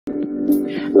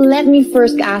Let me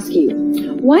first ask you,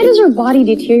 why does our body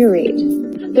deteriorate?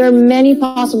 There are many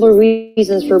possible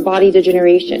reasons for body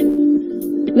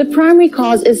degeneration. The primary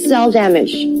cause is cell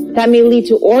damage that may lead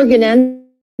to organ and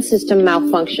system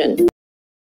malfunction.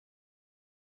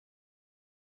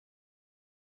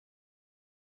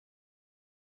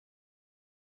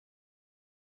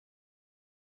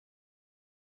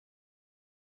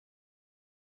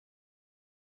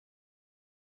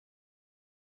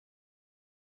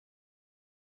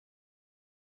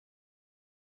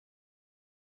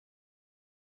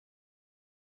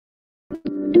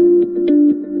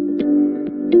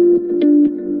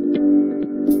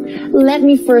 Let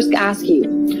me first ask you,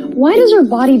 why does our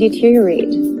body deteriorate?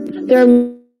 There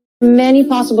are many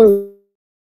possible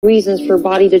reasons for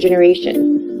body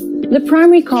degeneration. The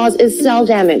primary cause is cell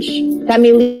damage that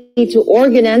may lead to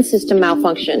organ and system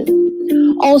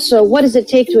malfunction. Also, what does it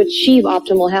take to achieve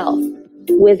optimal health?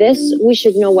 With this, we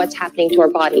should know what's happening to our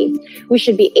body. We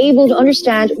should be able to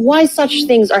understand why such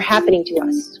things are happening to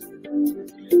us.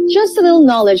 Just a little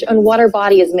knowledge on what our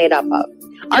body is made up of.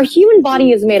 Our human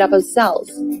body is made up of cells.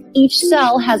 Each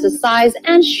cell has a size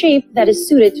and shape that is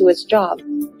suited to its job.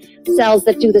 Cells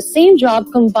that do the same job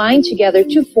combine together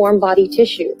to form body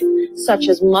tissue, such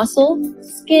as muscle,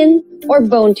 skin, or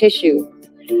bone tissue.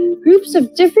 Groups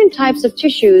of different types of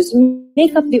tissues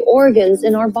make up the organs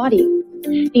in our body.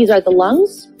 These are the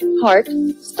lungs, heart,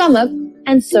 stomach,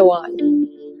 and so on.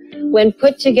 When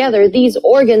put together, these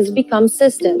organs become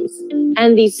systems,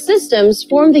 and these systems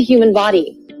form the human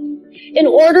body. In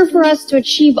order for us to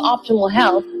achieve optimal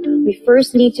health, we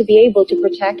first need to be able to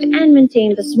protect and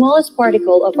maintain the smallest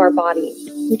particle of our body,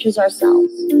 which is our cells.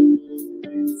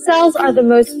 Cells are the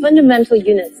most fundamental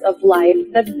units of life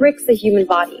that bricks the human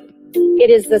body. It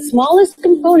is the smallest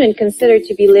component considered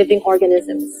to be living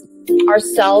organisms. Our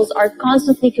cells are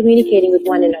constantly communicating with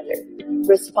one another,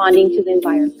 responding to the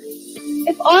environment.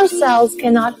 If our cells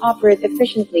cannot operate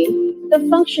efficiently, the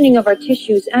functioning of our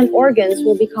tissues and organs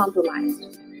will be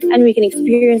compromised, and we can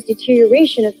experience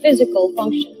deterioration of physical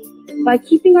function. By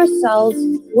keeping our cells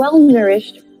well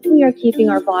nourished, we are keeping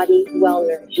our body well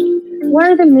nourished. What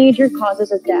are the major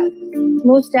causes of death?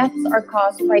 Most deaths are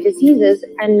caused by diseases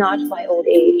and not by old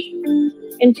age.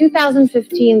 In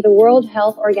 2015, the World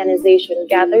Health Organization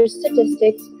gathered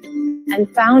statistics and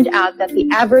found out that the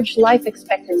average life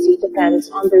expectancy depends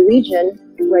on the region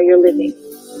where you're living.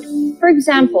 For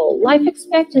example, life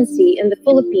expectancy in the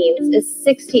Philippines is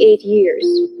 68 years.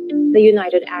 The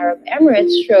United Arab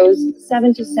Emirates shows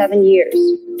 77 years,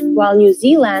 while New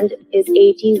Zealand is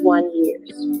 81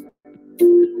 years.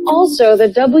 Also, the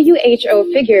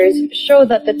WHO figures show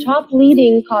that the top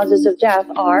leading causes of death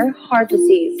are heart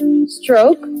disease,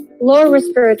 stroke, lower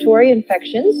respiratory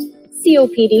infections,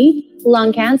 COPD,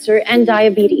 lung cancer, and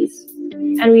diabetes.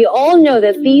 And we all know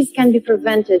that these can be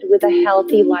prevented with a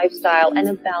healthy lifestyle and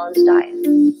a balanced diet.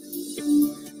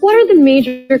 What are the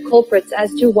major culprits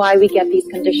as to why we get these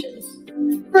conditions?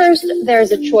 First, there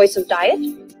is a choice of diet.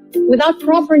 Without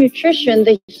proper nutrition,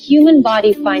 the human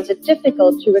body finds it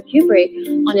difficult to recuperate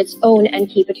on its own and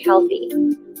keep it healthy.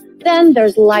 Then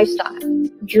there's lifestyle,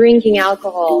 drinking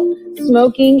alcohol,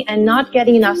 smoking, and not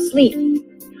getting enough sleep.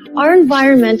 Our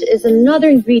environment is another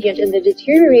ingredient in the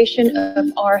deterioration of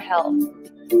our health.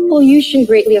 Pollution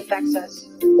greatly affects us,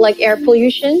 like air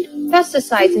pollution,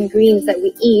 pesticides and greens that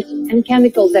we eat, and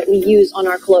chemicals that we use on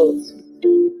our clothes.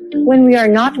 When we are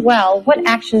not well, what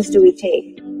actions do we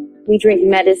take? We drink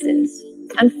medicines.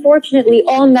 Unfortunately,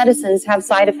 all medicines have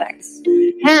side effects.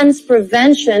 Hence,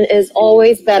 prevention is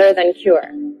always better than cure.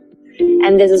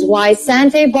 And this is why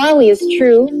Sante Barley is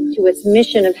true to its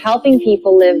mission of helping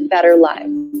people live better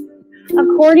lives.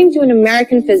 According to an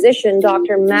American physician,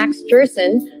 Dr. Max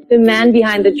Gerson, the man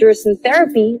behind the Gerson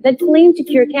therapy that claimed to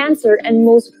cure cancer and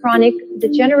most chronic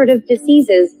degenerative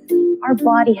diseases, our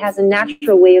body has a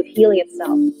natural way of healing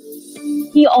itself.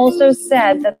 He also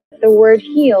said that the word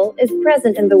heal is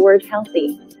present in the word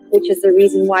healthy, which is the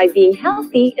reason why being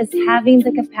healthy is having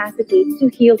the capacity to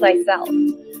heal thyself.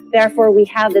 Therefore, we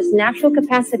have this natural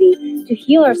capacity to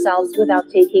heal ourselves without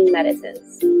taking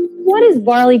medicines. What is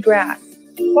barley grass?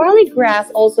 Barley grass,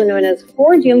 also known as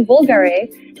Hordeum vulgare,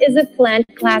 is a plant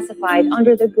classified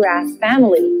under the grass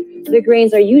family. The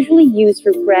grains are usually used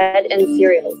for bread and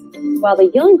cereals, while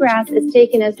the young grass is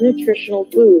taken as nutritional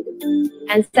food.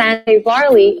 And Sante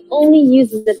Barley only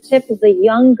uses the tip of the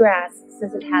young grass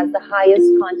since it has the highest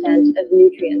content of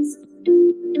nutrients.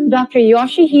 Dr.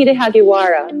 Yoshihide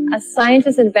Hagiwara, a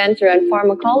scientist, inventor, and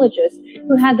pharmacologist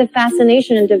who had the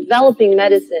fascination in developing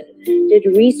medicine, did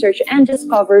research and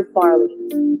discovered barley.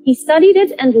 He studied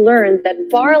it and learned that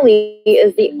barley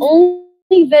is the only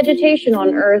vegetation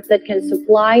on Earth that can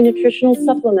supply nutritional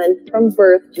supplement from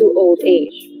birth to old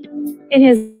age. In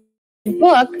his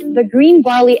book, The Green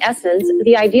Barley Essence,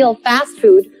 The Ideal Fast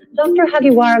Food, Dr.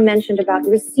 Hagiwara mentioned about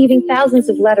receiving thousands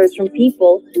of letters from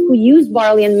people who use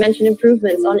barley and mentioned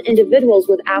improvements on individuals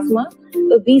with asthma,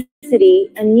 obesity,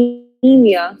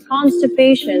 anemia,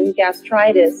 constipation,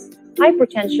 gastritis,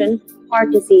 hypertension,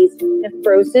 heart disease,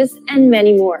 nephrosis, and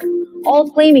many more, all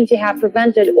claiming to have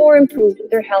prevented or improved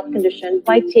their health condition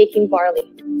by taking barley.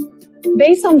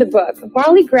 Based on the book,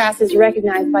 barley grass is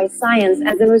recognized by science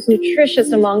as the most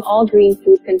nutritious among all green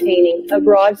food, containing a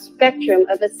broad spectrum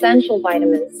of essential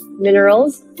vitamins,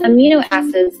 minerals, amino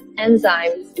acids,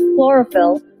 enzymes,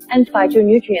 chlorophyll, and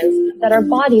phytonutrients that our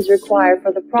bodies require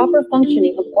for the proper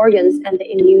functioning of organs and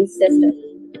the immune system.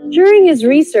 During his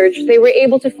research, they were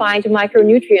able to find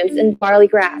micronutrients in barley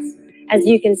grass. As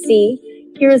you can see,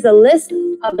 here is a list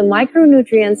of the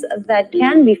micronutrients that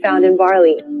can be found in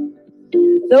barley.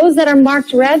 Those that are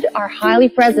marked red are highly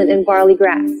present in barley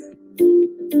grass.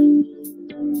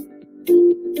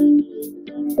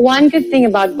 One good thing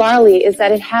about barley is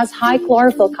that it has high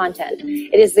chlorophyll content.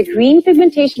 It is the green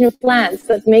pigmentation of plants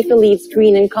that make the leaves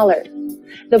green in color.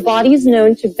 The body is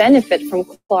known to benefit from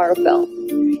chlorophyll.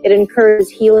 It encourages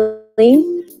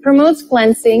healing, promotes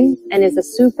cleansing, and is a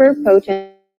super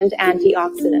potent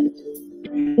antioxidant.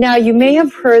 Now, you may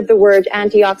have heard the word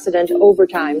antioxidant over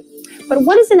time, but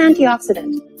what is an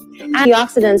antioxidant?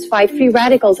 Antioxidants fight free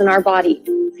radicals in our body.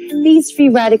 These free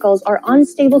radicals are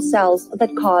unstable cells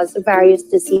that cause various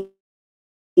diseases.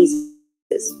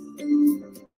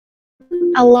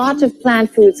 A lot of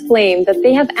plant foods claim that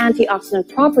they have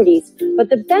antioxidant properties, but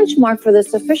the benchmark for the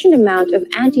sufficient amount of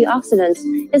antioxidants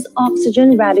is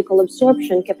oxygen radical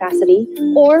absorption capacity,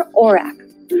 or ORAC.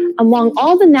 Among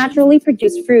all the naturally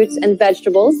produced fruits and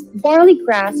vegetables, barley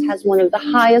grass has one of the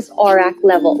highest ORAC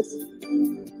levels.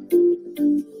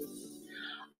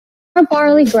 Our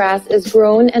barley grass is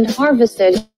grown and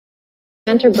harvested in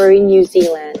Canterbury, New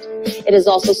Zealand. It is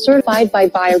also certified by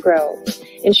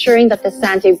BioGrow, ensuring that the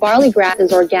Sante barley grass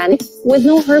is organic with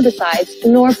no herbicides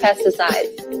nor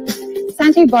pesticides.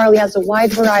 Sante barley has a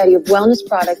wide variety of wellness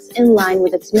products in line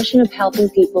with its mission of helping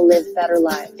people live better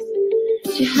lives.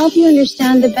 To help you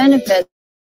understand the benefits,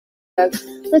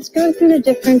 let's go through the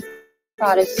different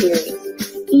product series,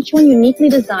 each one uniquely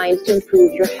designed to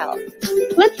improve your health.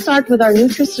 Let's start with our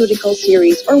nutraceutical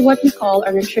series, or what we call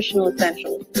our nutritional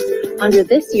essentials. Under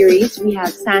this series, we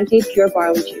have Sante Pure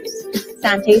Barley Juice,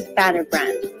 Sante's banner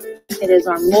brand. It is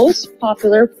our most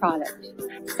popular product.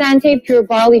 Sante Pure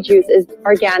Barley Juice is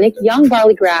organic young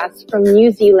barley grass from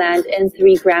New Zealand in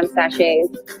 3-gram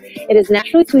sachets. It is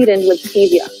naturally sweetened with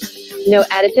stevia. No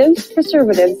additives,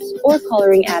 preservatives, or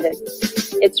coloring added.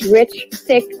 Its rich,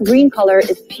 thick green color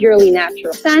is purely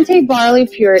natural. Sante Barley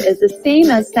Pure is the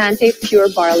same as Sante Pure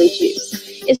Barley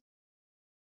Juice. It's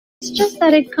just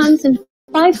that it comes in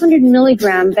 500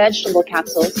 milligram vegetable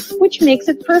capsules, which makes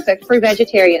it perfect for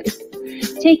vegetarians.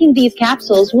 Taking these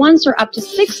capsules once or up to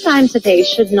 6 times a day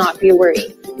should not be a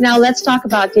worry. Now let's talk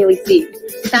about Daily C.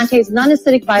 Sante's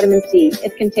non-acidic vitamin C.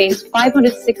 It contains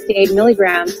 568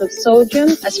 milligrams of sodium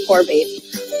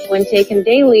ascorbate. When taken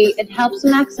daily, it helps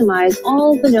maximize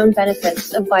all the known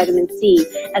benefits of vitamin C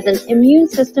as an immune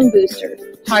system booster,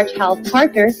 heart health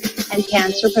partner, and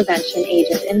cancer prevention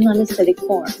agent in non-acidic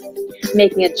form,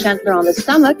 making it gentler on the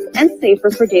stomach and safer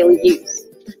for daily use.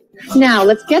 Now,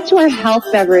 let's get to our health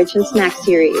beverage and snack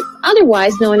series,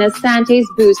 otherwise known as Sante's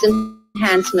Boost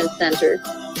Enhancement Center.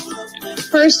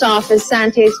 First off is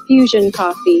Sante's Fusion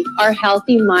Coffee, our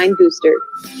healthy mind booster.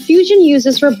 Fusion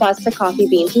uses Robusta coffee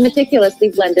beans meticulously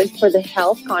blended for the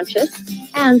health-conscious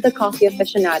and the coffee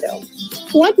aficionado.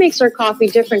 What makes our coffee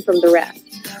different from the rest?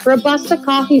 Robusta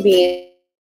coffee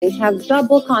beans have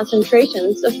double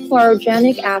concentrations of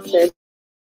chlorogenic acid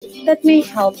that may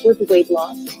help with weight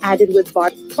loss. Added with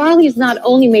barley is not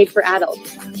only made for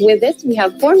adults. With this, we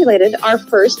have formulated our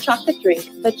first chocolate drink,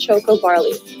 the Choco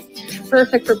Barley.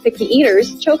 Perfect for picky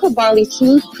eaters, Choco Barley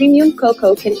Smooth Premium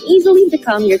Cocoa can easily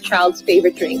become your child's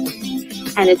favorite drink.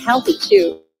 And it's healthy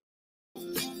too.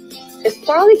 Its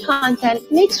barley content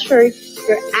makes sure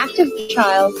your active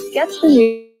child gets the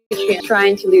nutrients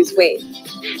trying to lose weight.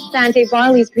 Sante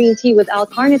Barley's green tea with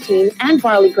L-carnitine and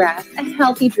barley grass, a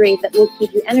healthy drink that will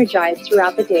keep you energized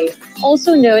throughout the day,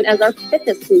 also known as our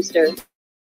fitness booster.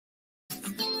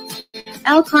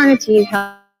 L-carnitine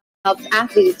helps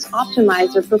athletes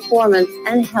optimize their performance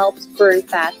and helps burn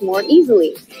fat more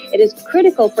easily. It is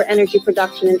critical for energy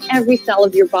production in every cell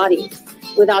of your body.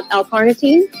 Without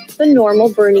L-carnitine, the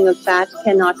normal burning of fat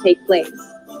cannot take place.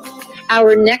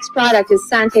 Our next product is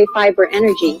Sante Fiber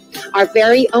Energy, our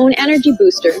very own energy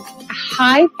booster, a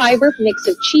high fiber mix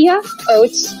of chia,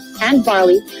 oats, and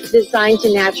barley designed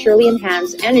to naturally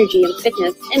enhance energy and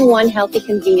fitness in one healthy,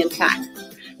 convenient pack.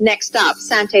 Next up,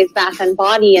 Sante's Bath and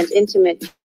Body and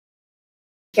Intimate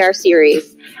Care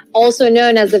Series, also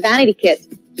known as the Vanity Kit.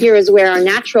 Here is where our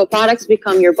natural products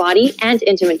become your body and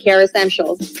intimate care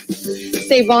essentials.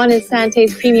 Savon is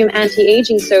Sante's premium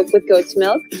anti-aging soap with goat's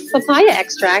milk, papaya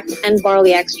extract, and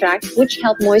barley extract, which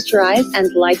help moisturize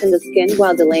and lighten the skin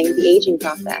while delaying the aging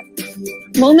process.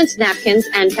 Moments napkins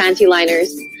and panty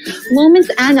liners. Moments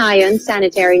anion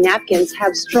sanitary napkins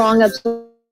have strong absorption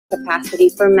capacity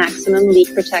for maximum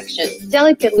leak protection.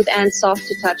 Delicate with and soft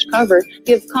to touch cover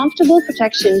give comfortable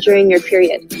protection during your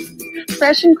period.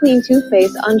 Fresh and clean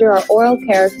toothpaste under our oral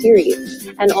care series,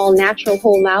 and all natural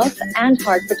whole mouth and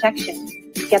heart protection.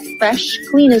 Get fresh,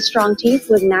 clean, and strong teeth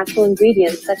with natural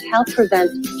ingredients that help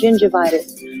prevent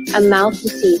gingivitis, a mouth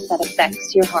disease that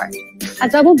affects your heart. A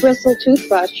double bristle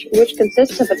toothbrush, which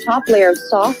consists of a top layer of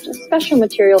soft, special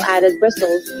material added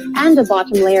bristles and a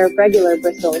bottom layer of regular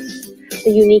bristles.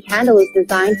 The unique handle is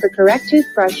designed for correct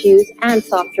toothbrush use and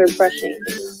softer brushing.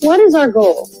 What is our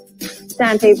goal?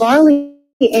 Sante Barley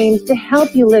aims to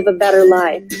help you live a better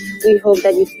life. We hope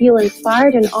that you feel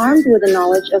inspired and armed with the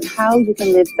knowledge of how you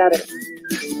can live better.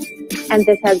 And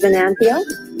this has been Anthea,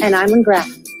 and I'm in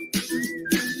Grass.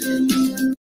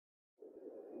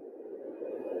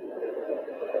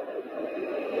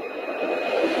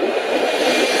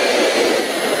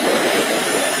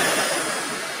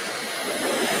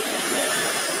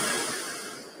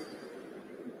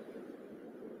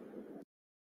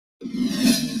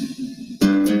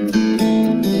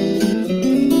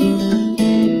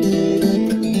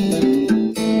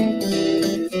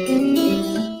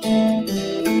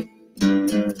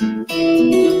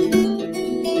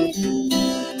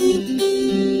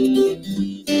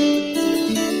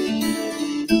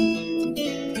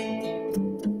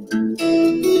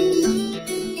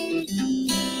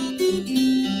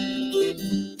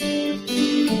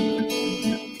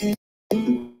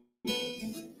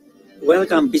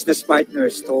 Welcome, business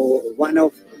partners, to one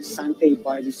of Sante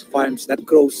Barley's farms that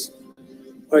grows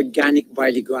organic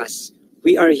barley grass.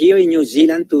 We are here in New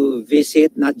Zealand to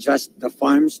visit not just the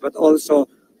farms, but also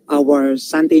our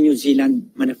Sante New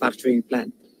Zealand manufacturing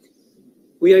plant.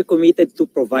 We are committed to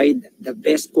provide the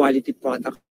best quality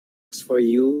products for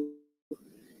you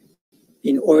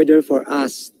in order for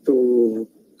us to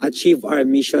achieve our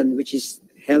mission, which is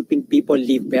helping people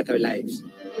live better lives.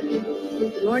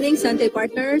 Good morning, Sante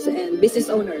partners and business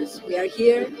owners. We are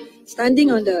here standing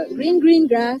on the green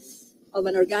grass of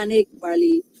an organic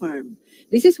barley farm.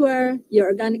 This is where your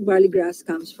organic barley grass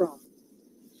comes from.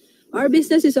 Our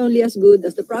business is only as good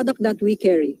as the product that we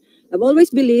carry. I've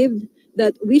always believed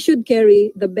that we should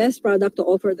carry the best product to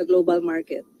offer the global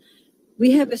market.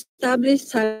 We have established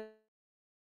Sante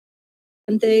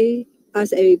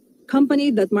as a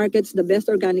company that markets the best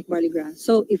organic barley grass.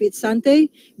 So if it's Sante,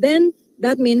 then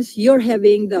that means you're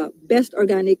having the best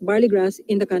organic barley grass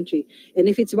in the country. And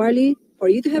if it's barley, for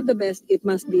you to have the best, it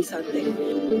must be Sante.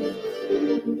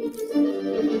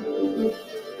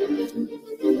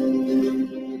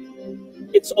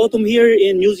 It's autumn here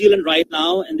in New Zealand right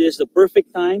now, and this is the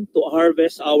perfect time to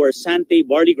harvest our Sante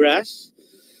barley grass.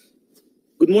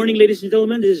 Good morning, ladies and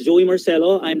gentlemen. This is Joey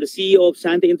Marcelo. I'm the CEO of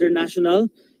Sante International,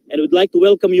 and would like to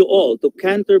welcome you all to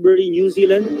Canterbury, New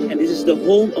Zealand, and this is the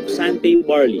home of Sante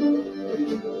barley.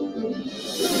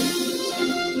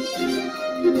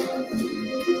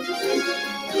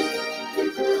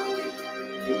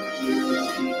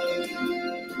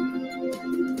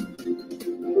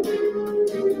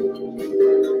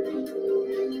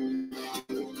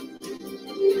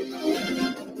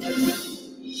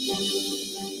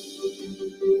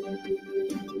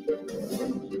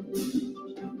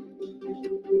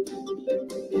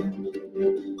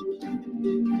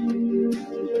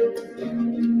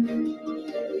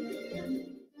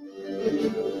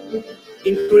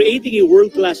 In creating a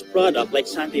world-class product like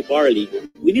Sante Barley,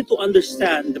 we need to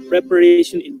understand the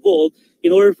preparation involved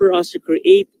in order for us to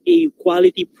create a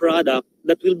quality product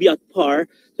that will be at par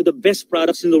to the best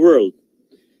products in the world.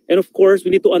 And of course,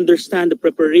 we need to understand the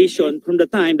preparation from the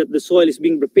time that the soil is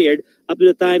being prepared up to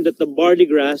the time that the barley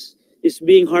grass is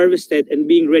being harvested and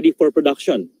being ready for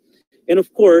production. And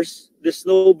of course, there's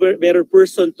no better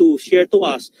person to share to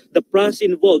us the process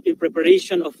involved in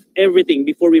preparation of everything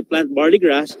before we plant barley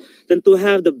grass than to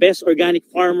have the best organic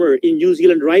farmer in New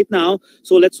Zealand right now.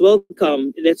 So let's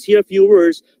hear a few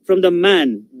words from the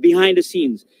man behind the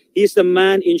scenes. He's the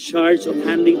man in charge of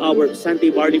handling our Sante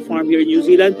barley farm here in New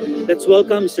Zealand. Let's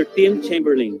welcome Mr. Tim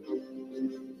Chamberlain.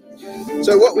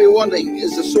 So what we're wanting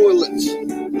is a soil that's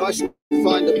nice and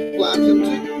fine to plant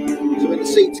into. So the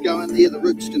seeds go in there, the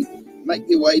roots can make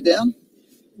their way down.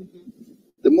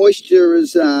 The moisture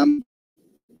is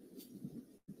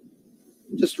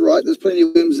just right. There's plenty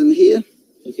of worms in here.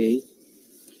 Okay.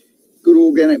 Good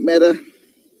organic matter.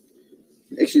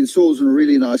 Actually, the soil's in a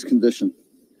really nice condition.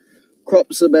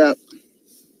 Crop's about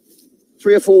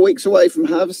 3 or 4 weeks away from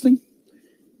harvesting.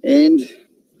 And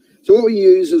so what we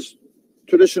use is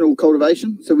traditional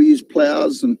cultivation. So we use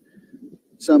plows and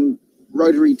some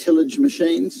rotary tillage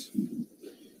machines.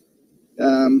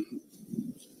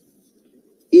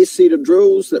 Air-seeded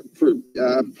drills that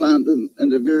plant them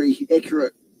into very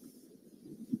accurate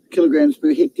kilograms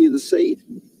per hectare of the seed.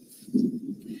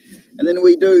 And then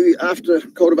we do, after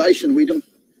cultivation, we do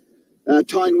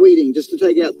tine weeding just to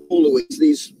take out all the weeds.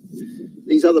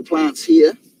 These other plants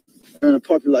here are in a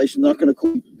population not going to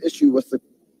cause issue with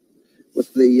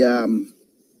the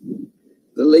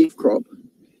leaf crop.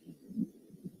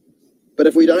 But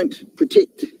if we don't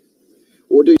protect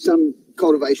or do some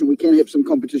cultivation, we can have some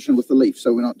competition with the leaf,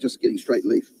 so we're not just getting straight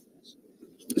leaf.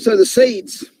 So the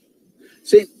seeds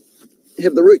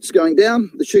have the roots going down,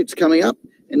 the shoots coming up,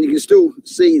 and you can still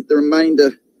see the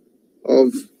remainder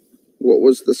of what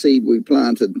was the seed we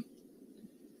planted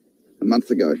a month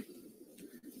ago,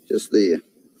 just there.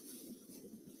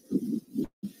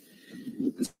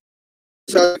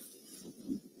 So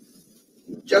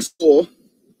just for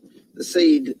the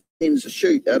seed ends a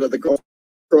shoot out of the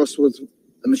cross with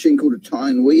a machine called a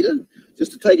tine weeder,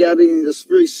 just to take out any of this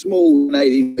very small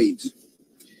native weeds.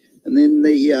 And then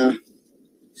the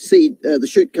the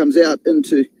shoot comes out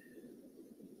into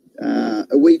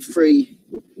a weed-free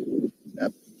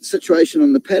situation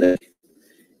on the paddock,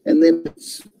 and then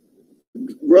it's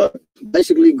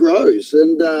basically grows.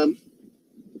 And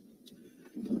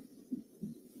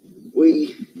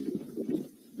we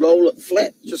roll it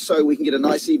flat just so we can get a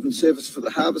nice even surface for the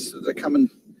harvester to come and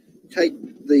take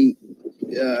the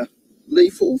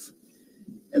leaf off,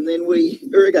 and then we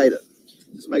irrigate it.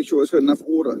 Just make sure it's got enough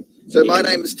water. So my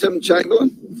name is Tim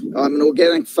Chamberlain. I'm an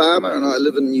organic farmer and I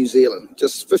live in New Zealand,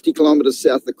 just 50 kilometres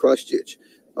south of Christchurch.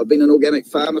 I've been an organic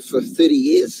farmer for 30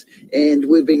 years and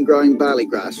we've been growing barley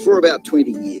grass for about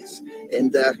 20 years.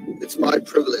 And it's my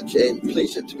privilege and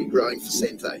pleasure to be growing for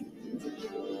Sante.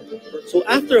 So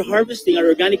after harvesting our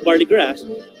organic barley grass,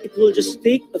 it will just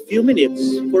take a few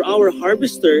minutes for our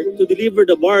harvester to deliver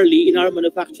the barley in our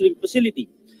manufacturing facility.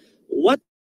 What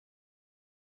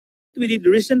we did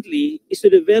recently is to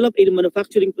develop a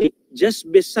manufacturing plant just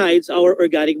besides our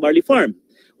organic barley farm.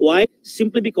 Why?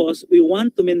 Simply because we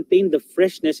want to maintain the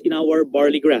freshness in our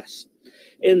barley grass.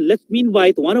 And let me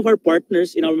invite one of our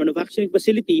partners in our manufacturing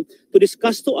facility to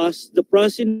discuss to us the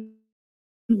process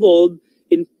involved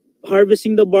in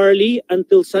harvesting the barley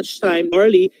until such time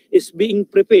barley is being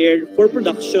prepared for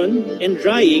production and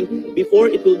drying before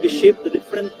it will be shipped to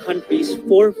different countries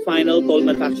for final toll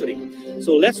manufacturing.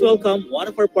 So let's welcome one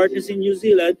of our partners in New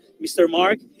Zealand, Mr.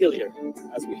 Mark Hillier.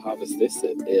 As we harvest this,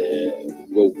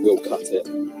 we'll cut it.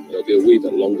 It'll be a wee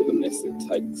bit longer than this. It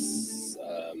takes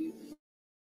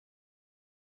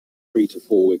 3 to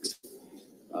 4 weeks,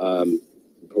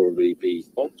 probably be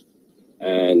on,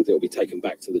 and it'll be taken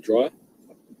back to the dryer,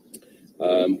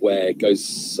 where it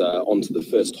goes onto the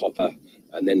first hopper,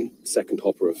 and then second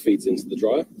hopper feeds into the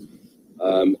dryer.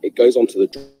 It goes onto the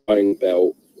drying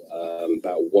belt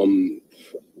about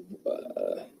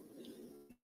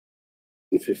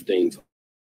 1:15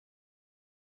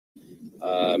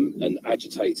 and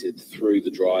agitated through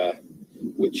the dryer,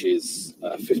 which is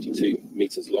 52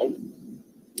 meters long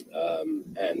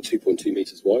and 2.2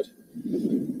 meters wide.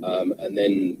 And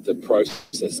then the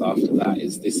process after that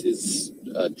is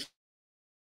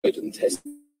tried and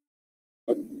tested,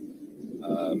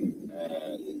 and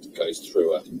goes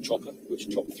through a chopper, which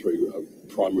chops through a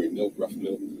primary mill, rough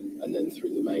mill, and then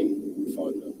through the main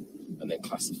fine mill, and then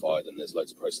classified. And there's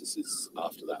loads of processes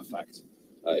after that fact.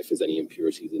 If there's any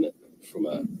impurities in it from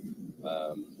a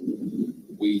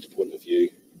weed point of view,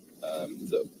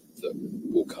 that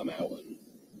will come out, and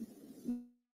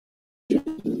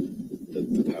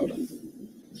the powder.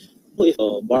 If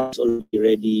a bar is already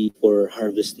ready for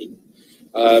harvesting,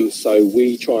 so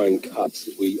we try and cut.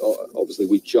 We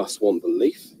just want the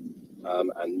leaf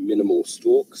and minimal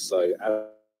stalk. So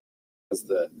as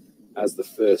the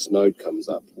first node comes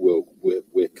up,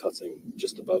 we're cutting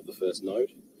just above the first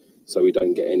node, so we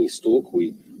don't get any stalk.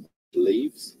 We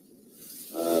leaves.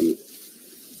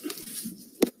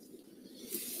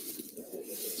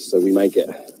 So we may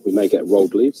get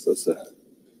rolled leaves. That's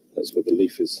where the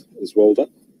leaf is rolled up.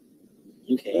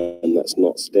 Okay. And that's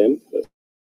not stem. That's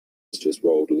just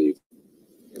rolled leaf.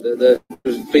 There's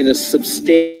been a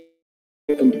substantial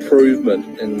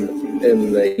improvement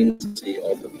in the intensity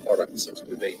of the product since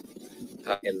we've been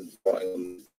and drying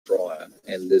on dryer,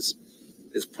 and there's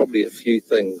probably a few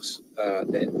things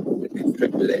that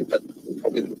contribute to that, but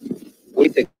probably we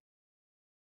think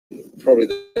probably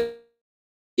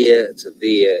it's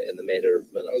there in the matter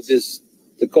of minutes.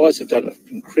 The guys have done an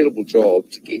incredible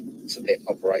job to get to that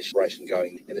operation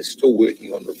going, and they're still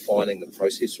working on refining the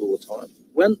process all the time.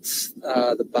 Once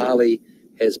the barley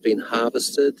has been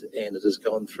harvested and it has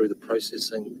gone through the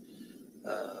processing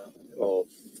of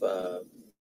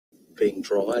being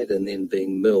dried and then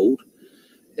being milled,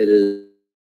 it is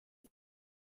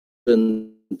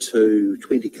into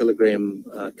 20 kilogram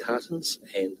cartons,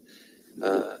 and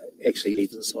actually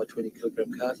leads inside 20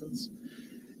 kilogram cartons.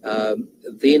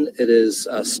 Then it is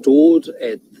stored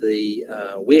at the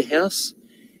warehouse,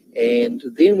 and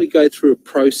then we go through a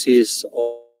process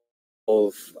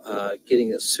of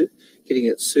getting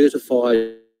it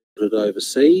certified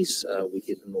overseas. We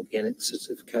get an organic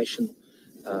certification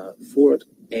for it,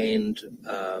 and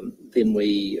then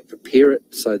we prepare it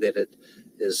so that it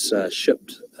is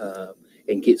shipped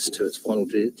and gets to its final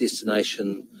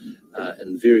destination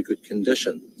in very good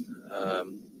condition.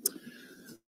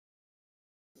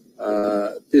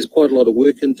 There's quite a lot of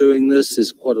work in doing this.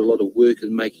 There's quite a lot of work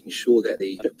in making sure that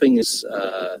the shipping is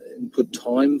in good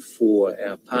time for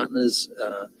our partners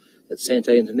at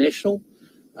Sante International.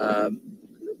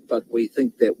 But we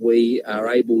think that we are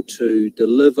able to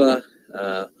deliver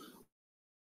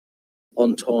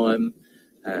on time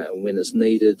when it's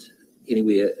needed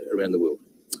anywhere around the world.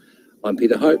 I'm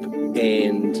Peter Hope,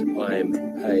 and I'm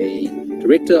a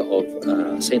director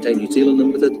of Sante New Zealand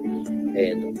Limited,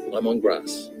 and I'm on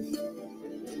grass.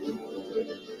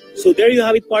 So there you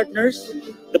have it, partners,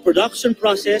 the production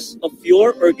process of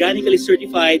your organically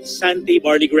certified Sante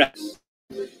barley grass.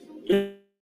 New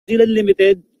Zealand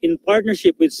Limited, in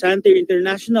partnership with Sante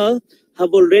International, have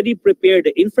already prepared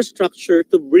the infrastructure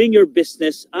to bring your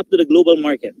business up to the global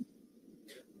market.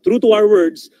 True to our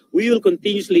words, we will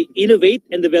continuously innovate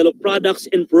and develop products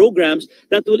and programs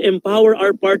that will empower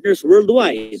our partners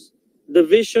worldwide. The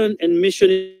vision and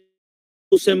mission is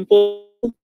so simple: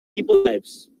 people's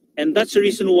lives. And that's the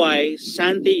reason why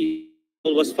Sante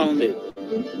was founded.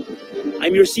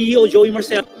 I'm your CEO, Joey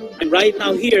Marcel. I'm right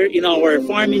now here in our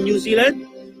farm in New Zealand,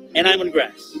 and I'm on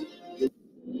grass.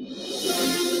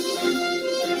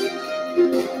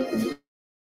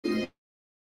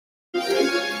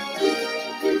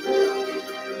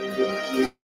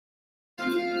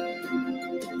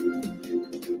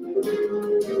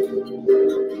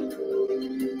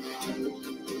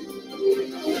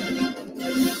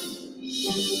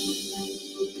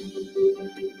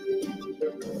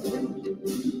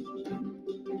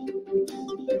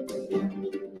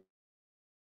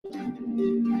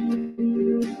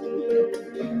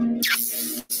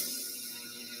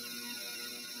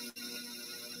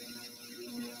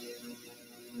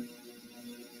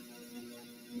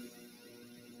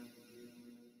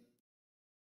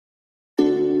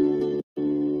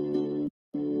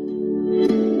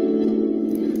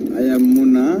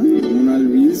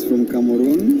 From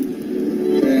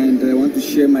Cameroon, and I want to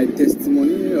share my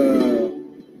testimony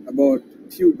about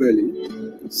Pure Belly,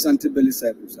 Sante Belly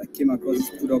Cyprus. I came across this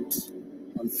product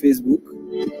on Facebook,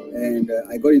 and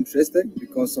I got interested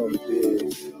because of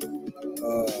the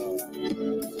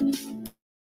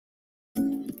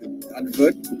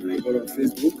advert I got on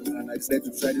Facebook, and I decided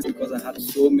to try this because I had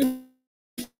so many.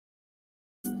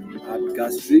 I had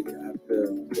gastric, I had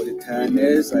body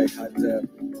tiredness, I had a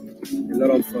lot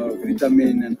of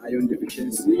vitamin and iron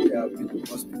deficiency. I've been to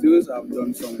hospitals, I've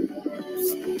done some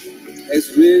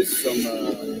x-rays, some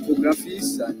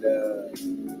echographies, and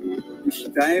each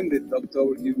time the doctor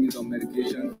would give me some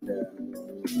medication.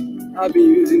 I've been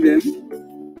using them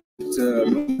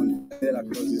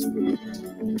across this product,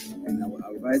 and I would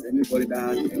advise anybody that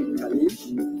has any challenge,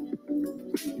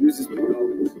 use this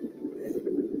product,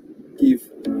 give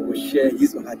or share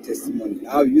his or her testimony.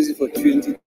 I've used it for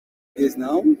 20 days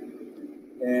now,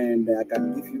 and I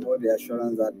can give you all the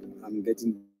assurance that I'm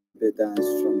getting better and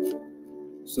stronger.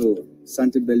 So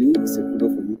Sante Belly is a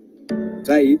product for you.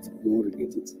 Try it, you won't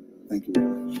regret it. Thank you very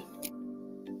much.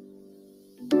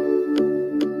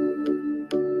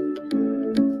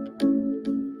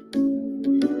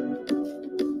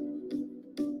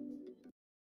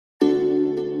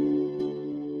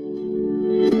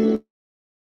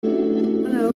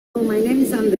 Hello, my name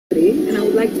is Andre, and I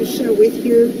would like to share with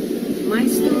you my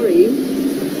story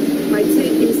by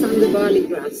taking Sante barley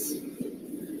grass.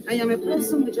 I am a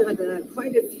person which had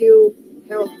quite a few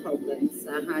health problems.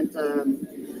 I had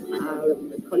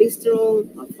cholesterol,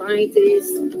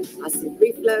 arthritis, acid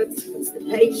reflux,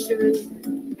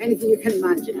 constipation, anything you can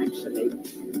imagine, actually.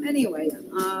 Anyway,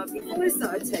 before I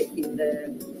started taking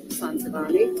the Sante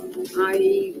Barley,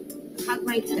 I had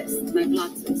my test, my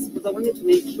blood test, because I wanted to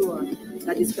make sure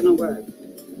that it's going to work.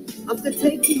 After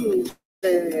taking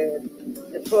the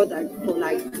product for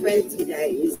like 20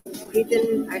 days,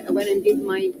 I went and did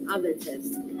my other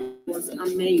test. It was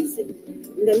amazing.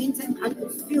 In the meantime, I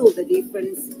could feel the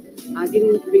difference. I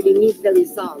didn't really need the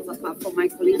results, apart from my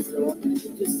cholesterol,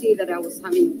 to see that I was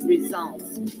having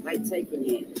results by taking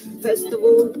it. First of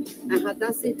all, I had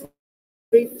acid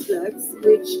reflux,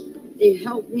 which it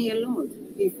helped me a lot.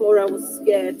 Before I was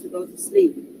scared to go to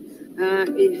sleep.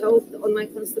 It helped on my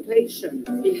constipation.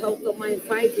 It helped on my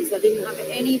arthritis. I didn't have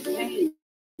any pain.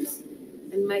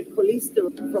 And my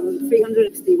cholesterol from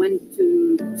 360 went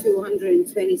to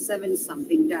 227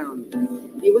 something down.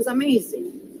 It was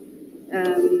amazing.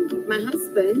 My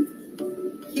husband,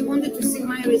 he wanted to see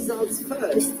my results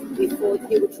first before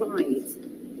he would try it.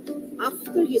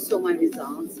 After he saw my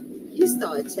results, he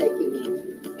started taking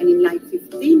it. And in like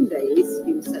 15 days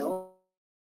himself,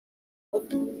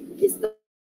 he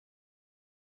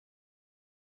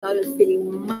started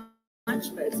feeling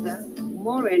much better,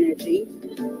 more energy,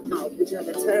 which had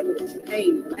a terrible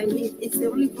pain. And it's the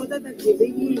only product that he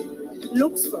really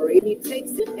looks for it. He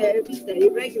takes it every day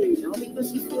regularly now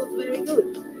because he feels very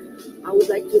good. I would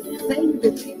like to thank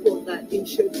the people that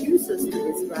introduced us to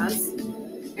this grass,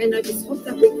 and I just hope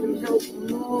that we can help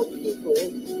more people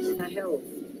in their health.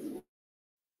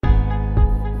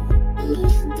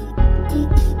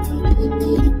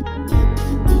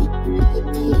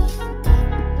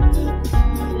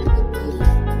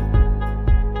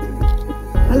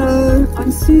 Hello,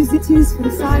 I'm Susie from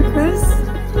Cyprus.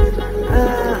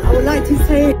 I would like to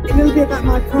say a little bit about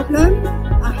my problem.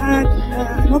 I had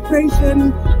an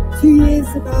operation 2 years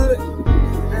ago,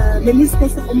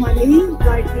 meniscus on my knee,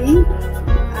 right knee.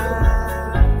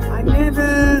 I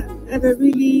never ever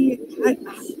really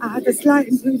I had a slight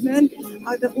improvement.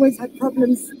 I've always had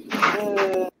problems.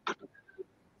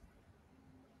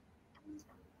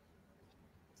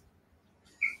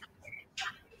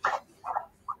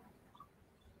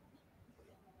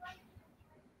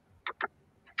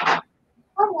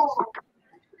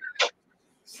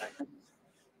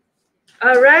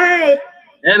 All right.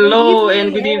 Hello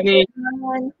and good evening.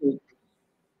 Everyone.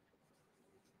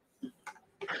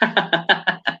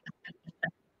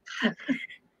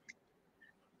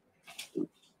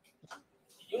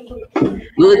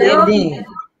 Good Hello. evening.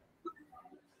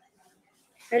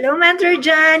 Hello, Mentor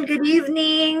John. Good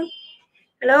evening.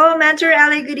 Hello, Mentor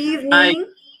Ali. Good evening.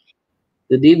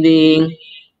 Good evening.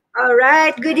 All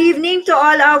right. Good evening to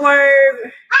all our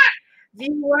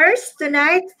viewers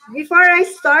tonight. Before I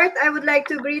start, I would like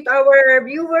to greet our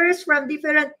viewers from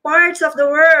different parts of the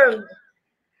world,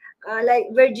 like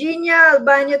Virginia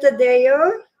Albanio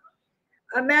Tadeo,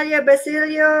 Amelia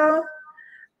Basilio,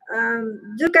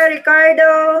 Duca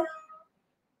Ricardo.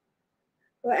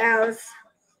 Who else?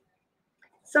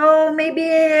 So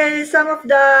maybe some of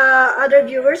the other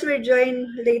viewers will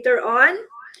join later on.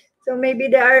 So maybe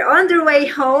they are on their way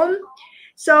home.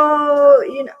 So,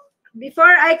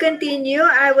 before I continue,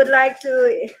 I would like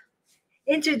to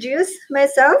introduce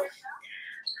myself.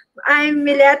 I'm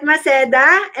Milet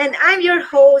Maceda, and I'm your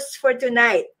host for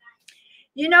tonight.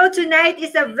 Tonight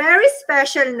is a very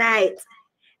special night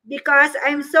because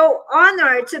I'm so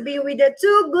honored to be with the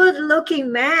two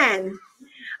good-looking men.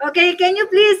 Okay, can you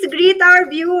please greet our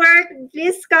viewer?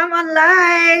 Please come on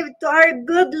live to our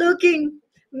good-looking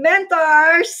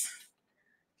mentors.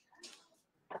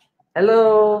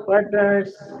 Hello,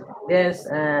 partners. Yes,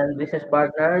 and business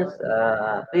partners.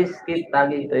 Please keep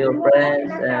tagging to your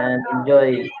friends and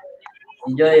enjoy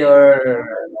your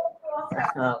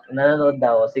nanonood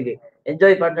daw. Sige.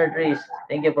 Enjoy, partner Trish.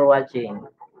 Thank you for watching.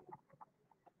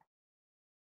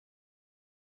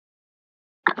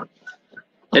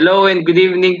 Hello and good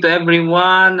evening to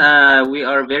everyone. We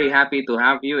are very happy to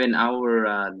have you in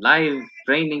our live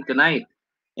training tonight.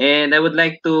 And I would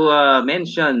like to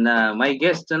mention my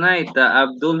guest tonight,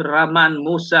 Abdul Rahman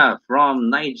Musa from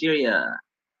Nigeria.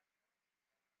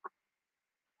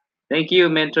 Thank you,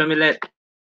 Mentor Millet.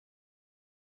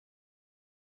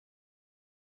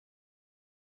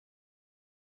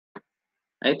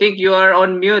 I think you are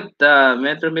on mute,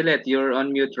 Mentor Millet. You're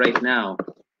on mute right now.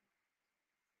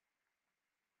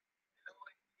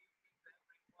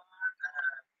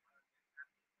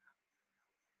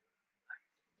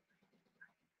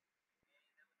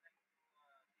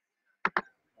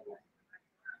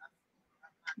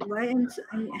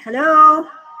 Hello.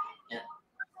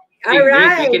 Okay, All great.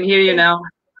 right. We can hear you now.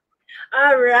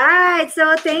 All right.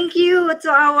 So thank you to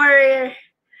our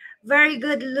very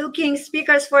good looking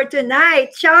speakers for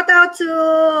tonight. Shout out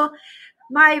to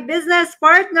my business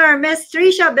partner, Miss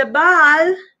Trisha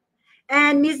Bebal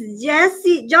and Miss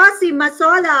Josie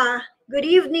Masola. Good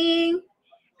evening.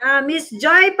 Miss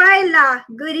Joy Paila.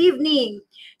 Good evening.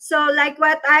 So like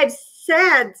what I've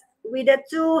said, with the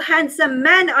two handsome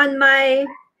men on the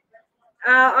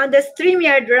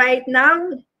StreamYard right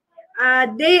now,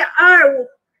 they are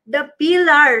the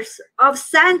pillars of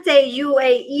Sante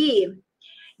UAE.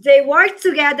 They work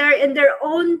together in their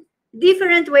own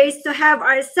different ways to have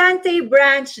our Sante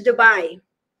branch Dubai.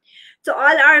 To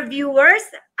all our viewers,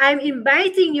 I'm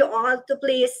inviting you all to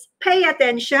please pay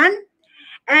attention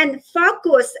and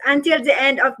focus until the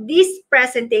end of this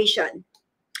presentation.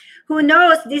 Who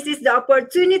knows, this is the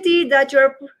opportunity that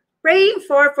you're praying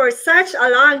for such a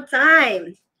long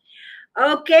time.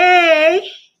 Okay,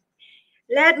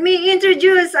 let me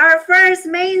introduce our first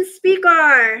main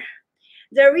speaker.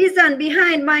 The reason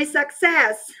behind my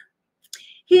success.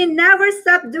 He never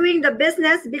stopped doing the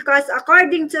business because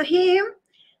according to him,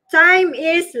 time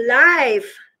is life.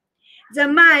 The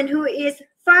man who is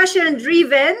fashion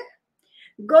driven,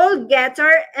 goal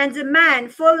getter, and the man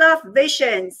full of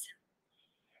visions.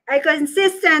 A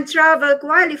consistent travel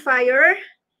qualifier,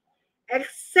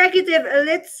 executive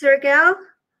elite circle,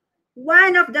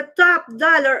 one of the top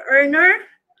dollar earner,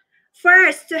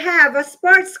 first to have a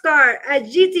sports car, a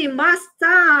GT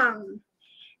Mustang,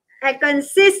 a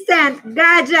consistent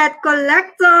gadget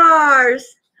collectors.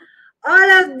 All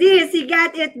of this, he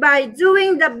got it by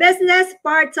doing the business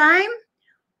part-time,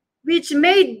 which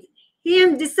made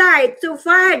him decide to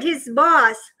fire his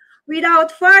boss.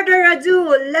 Without further ado,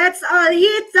 let's all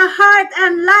hit the heart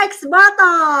and likes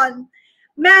button.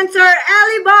 Mentor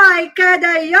Eliboy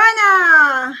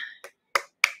Cadayona.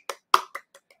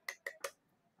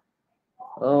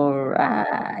 All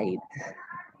right.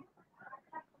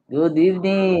 Good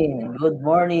evening, good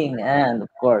morning, and of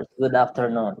course, good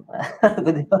afternoon.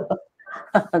 good,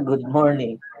 good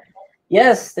morning.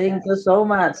 Yes, thank you so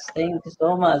much. Thank you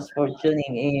so much for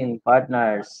tuning in,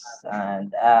 partners.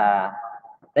 And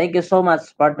thank you so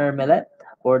much, partner Millet,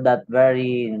 for that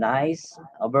very nice,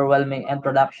 overwhelming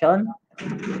introduction.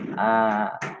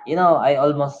 I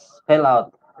almost fell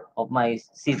out of my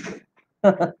seat.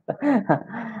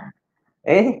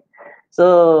 eh?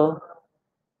 So,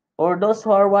 for those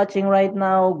who are watching right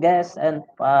now, guests and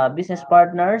business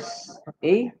partners,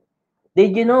 okay,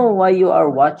 did you know why you are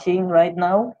watching right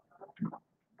now?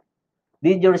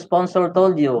 Did your sponsor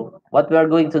told you what we are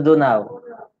going to do now?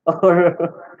 Or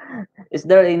is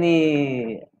there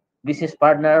any business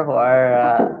partner who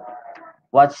are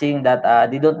watching that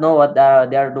they don't know what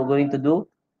they are going to do?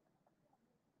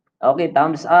 Okay,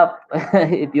 thumbs up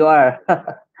if you are.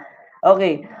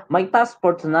 Okay, my task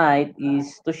for tonight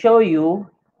is to show you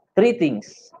three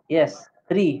things. Yes,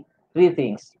 three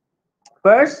things.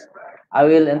 First, I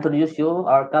will introduce you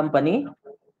our company.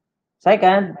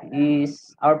 Second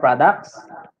is our products.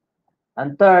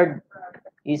 And third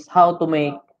is how to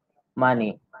make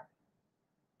money.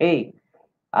 Okay,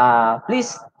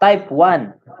 please type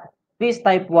 1. Please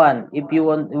type 1 if you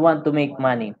want to make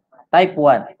money. Type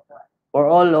 1 for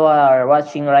all who are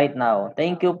watching right now.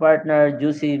 Thank you, partner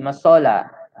Juicy Masola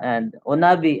and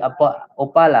Onabi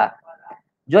Opala.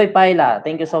 Joy Paila,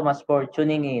 thank you so much for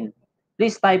tuning in.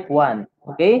 Please type 1,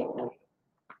 okay?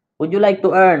 Would you like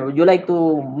to earn? Would you like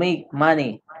to make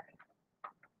money?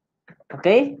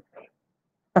 Okay?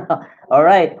 All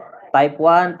right. Type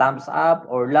 1, thumbs up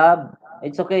or love.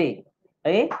 It's okay.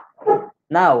 Okay?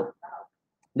 Now,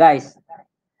 guys,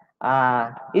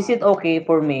 is it okay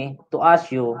for me to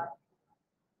ask you,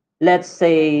 let's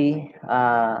say,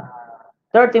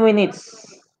 30 minutes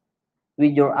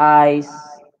with your eyes,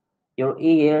 your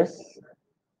ears,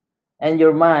 and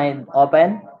your mind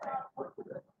open?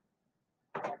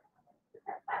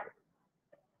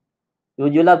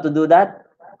 Would you love to do that?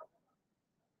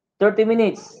 30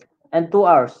 minutes and 2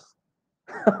 hours.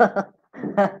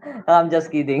 I'm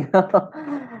just kidding.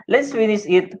 Let's finish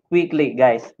it quickly,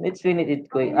 guys. Let's finish it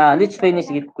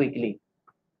quickly.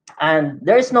 And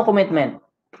there is no commitment.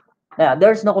 Yeah,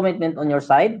 there's no commitment on your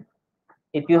side.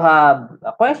 If you have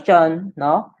a question,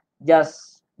 no,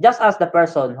 just ask the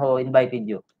person who invited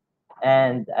you,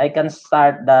 and I can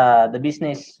start the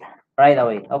business right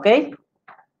away. Okay.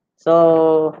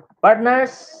 So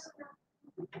partners,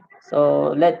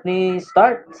 so let me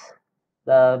start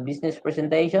the business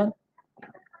presentation.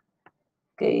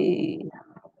 Okay.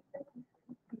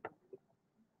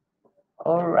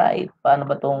 All right. Paano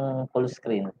ba tong full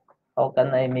screen? How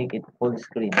can I make it full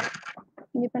screen?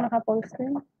 Hindi pa naka-full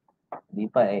screen?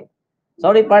 Hindi pa eh.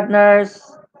 Sorry, partners.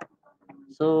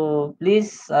 So, please,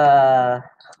 Stop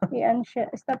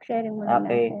sharing muna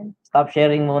okay, natin. stop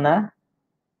sharing muna.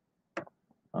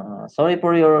 Sorry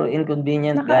for your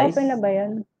inconvenience, guys. Naka-open na ba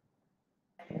yun?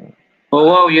 Oh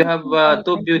wow, you have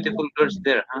two Naka-open. beautiful girls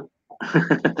there, huh?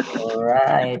 All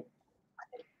right.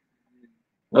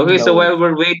 Okay, so Windows. while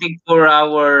we're waiting for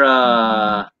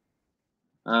our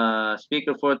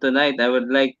speaker for tonight, I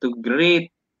would like to greet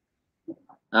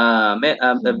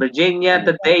Virginia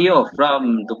Tadeo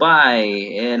from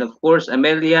Dubai, and of course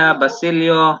Amelia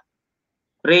Basilio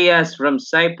Reyes from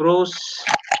Cyprus.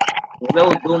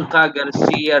 Hello, Dunca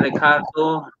Garcia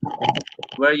Ricardo.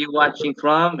 Where are you watching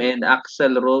from? And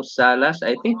Axel Rose Salas.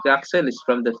 I think Axel is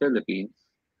from the Philippines.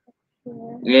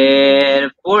 And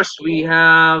of course, we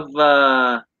have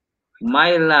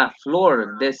Myla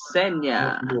Flor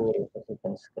Desenia.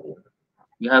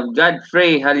 You have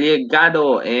Godfrey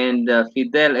Haliegado and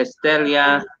Fidel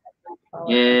Estelia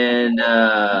and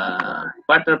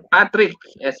Pater Patrick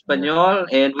Espanol.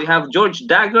 And we have George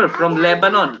Dagger from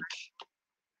Lebanon.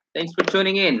 Thanks for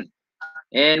tuning in.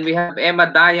 And we have Emma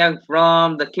Dayag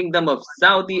from the Kingdom of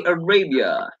Saudi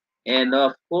Arabia. And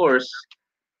of course,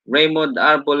 Raymond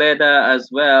Arboleda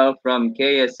as well from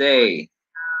KSA.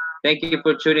 Thank you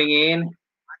for tuning in.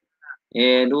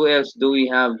 And who else do we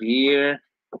have here?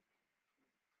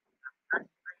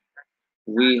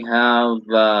 We have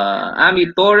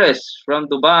Ami Torres from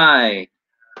Dubai.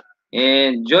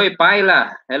 And Joy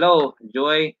Paila. Hello,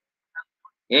 Joy.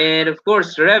 And of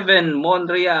course, Reven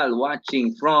Montreal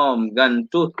watching from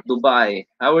Gantut, Dubai.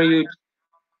 How are you,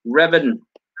 Reven?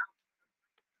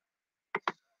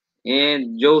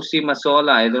 And Josie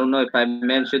Masola. I don't know if I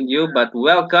mentioned you, but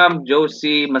welcome,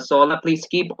 Josie Masola. Please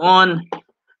keep on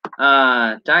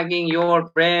tagging your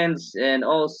friends and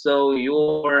also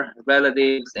your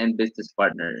relatives and business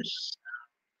partners.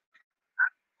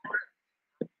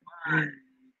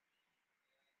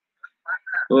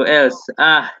 Who else?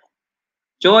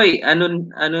 Joy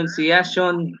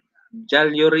Annunciation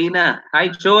Jaliorina. Hi,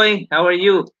 Joy. How are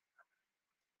you?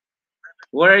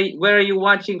 Where are you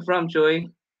watching from, Joy?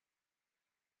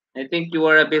 I think you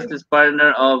are a business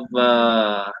partner of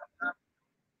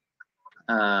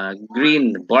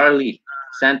Green Barley,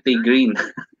 Sante Green,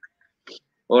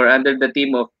 or under the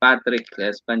team of Patrick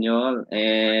Espanol.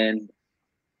 And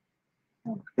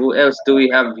who else do we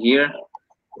have here?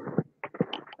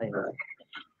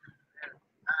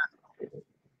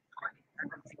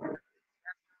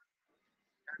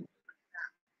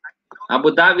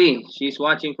 Abu Dhabi. She's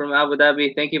watching from Abu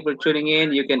Dhabi. Thank you for tuning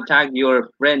in. You can tag your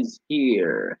friends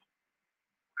here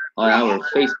on our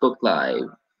Facebook Live.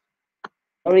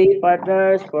 Sorry,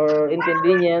 partners, for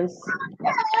inconvenience.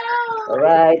 All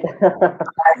right.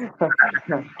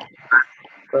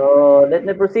 So let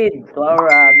me proceed to our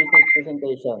business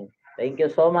presentation. Thank you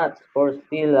so much for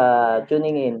still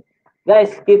tuning in.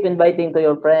 Guys, keep inviting to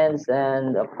your friends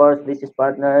and of course business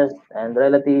partners and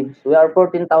relatives. We are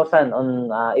 14,000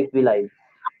 on FB Live.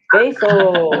 Okay,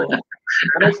 so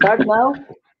can I start now?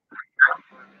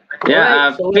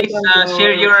 Yeah, Alright, so please welcome to share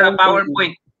our your Sunday.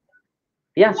 PowerPoint.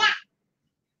 Yeah.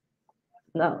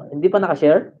 No, hindi pa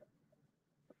naka-share?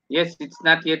 Yes, it's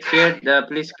not yet shared.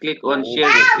 Please click on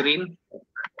share screen.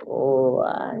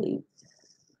 Alright.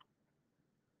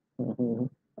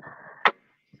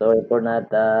 Sorry for not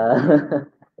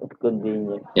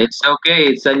convenient. It's okay.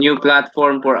 It's a new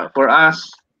platform for us.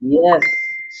 Yes.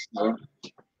 So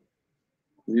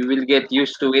we will get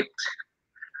used to it.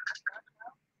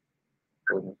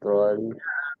 Control.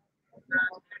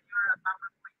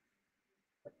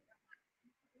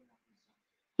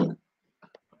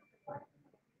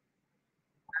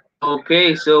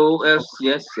 Okay, so who else?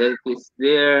 Yes, it's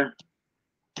there.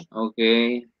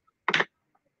 Okay.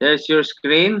 There's your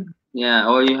screen. Yeah,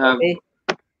 all you have. Okay.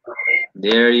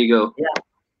 There you go. Yeah.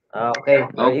 Okay,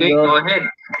 there you Okay, go. go ahead.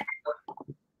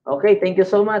 Okay, thank you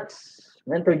so much,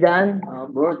 Mentor Jan,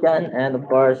 Bro Jan, and of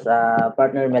course,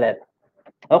 partner Melet.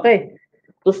 Okay,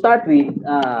 to start with,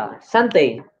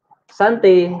 Sante.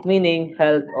 Sante meaning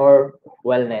health or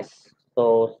wellness.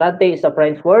 So, Sante is a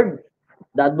French word.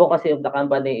 The advocacy of the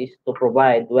company is to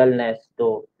provide wellness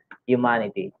to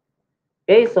humanity.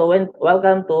 Okay, so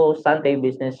welcome to Sante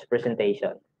Business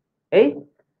Presentation. Okay,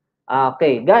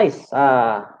 okay, guys,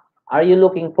 are you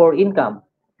looking for income?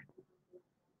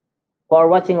 For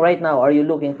watching right now, are you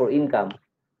looking for income?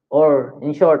 Or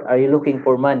in short, are you looking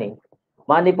for money?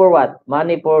 Money for what?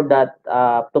 Money for that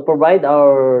to provide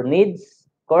our needs,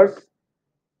 of course,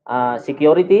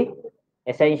 security,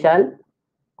 essential,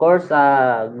 of course,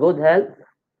 good health,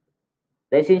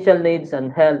 the essential needs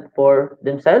and health for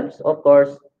themselves, of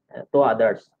course, to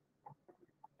others.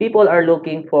 People are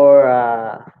looking for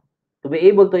to be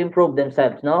able to improve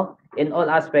themselves, no, in all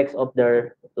aspects of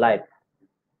their life: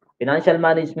 financial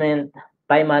management,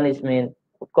 time management,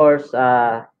 of course,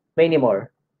 many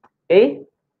more. Okay,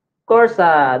 of course,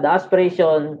 the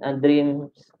aspiration and dreams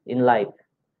in life.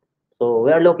 So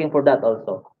we are looking for that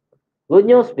also. Good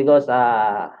news, because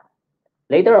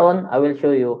later on I will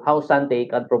show you how Sante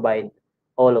can provide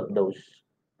all of those.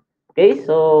 Okay,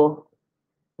 so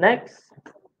next,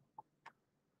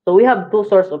 so we have two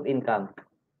sources of income.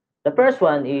 The first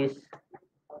one is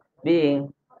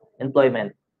being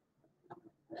employment.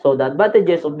 So the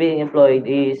advantages of being employed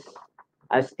is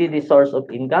a steady source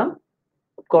of income.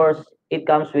 Of course, it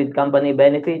comes with company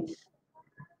benefits,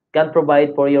 can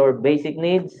provide for your basic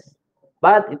needs,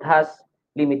 but it has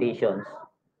limitations.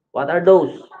 What are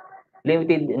those?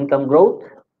 Limited income growth,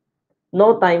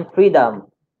 no time freedom.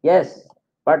 Yes,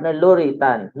 partner Lori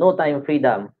Tan, no time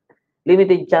freedom.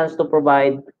 Limited chance to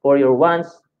provide for your wants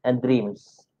and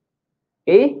dreams.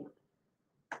 Okay?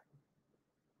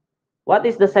 What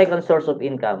is the second source of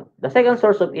income? The second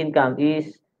source of income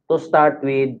is to start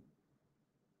with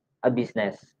a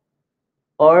business,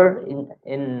 or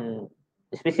in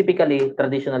specifically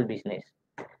traditional business.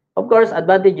 Of course,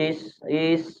 advantages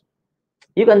is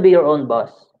you can be your own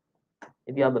boss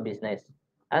if you have a business.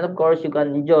 And of course, you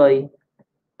can enjoy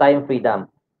time freedom.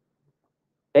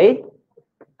 Okay?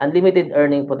 Unlimited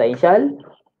earning potential,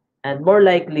 and more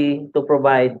likely to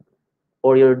provide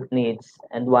for your needs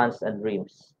and wants and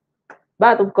dreams.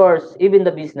 But of course, even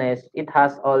the business, it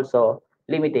has also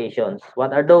limitations.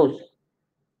 What are those?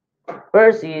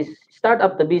 First is, start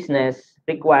up the business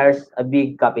requires a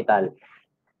big capital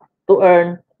to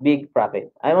earn big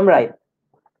profit. I'm right.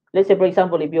 Let's say, for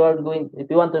example, if you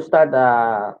want to start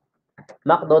a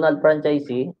McDonald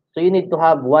franchisee, so you need to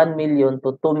have 1 million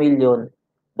to $2 million.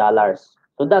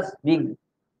 So that's big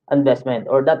investment,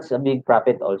 or that's a big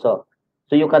profit also.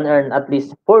 So you can earn at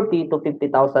least 40 to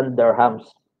 50,000 dirhams,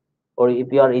 or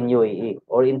if you are in UAE,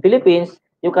 or in Philippines,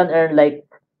 you can earn like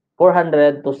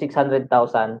 400 to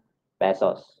 600,000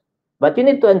 pesos. But you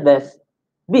need to invest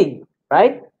big,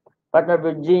 right? Partner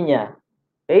Virginia.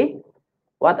 Okay?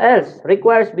 What else?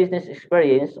 Requires business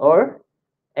experience or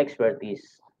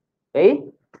expertise. Okay?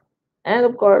 And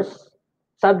of course,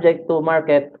 subject to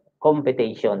market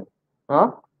competition.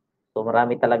 No? So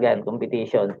marami talaga yan,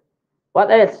 competition. What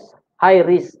else? High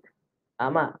risk.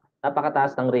 Tama.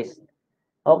 Napakataas ng risk.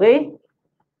 Okay?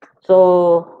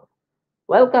 So,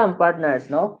 welcome partners,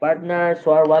 no? Partners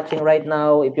who are watching right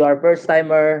now, if you are first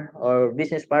timer or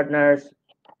business partners,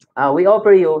 we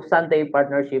offer you Sante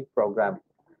Partnership Program.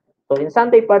 So in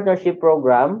Sante Partnership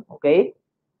Program, okay,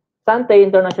 Sante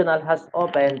International has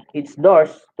opened its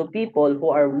doors to people who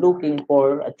are looking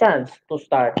for a chance to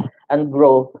start and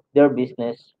grow their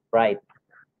business right.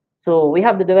 So we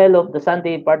have developed the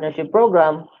Sante Partnership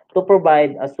Program to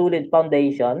provide a solid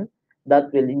foundation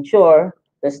that will ensure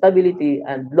the stability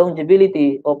and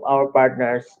longevity of our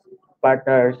partners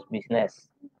business.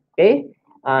 Okay?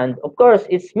 And of course,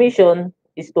 its mission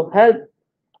is to help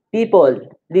people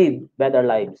live better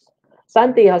lives.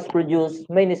 Sante has produced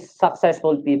many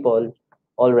successful people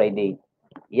already.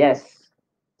 Yes,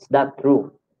 is that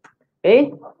true?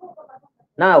 Okay?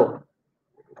 Now,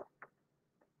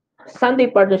 Sante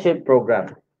Partnership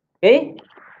Program. Okay?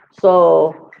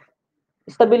 So,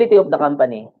 stability of the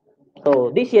company.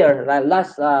 So, this year,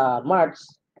 last March,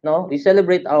 no, we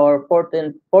celebrate our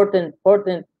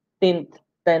 10th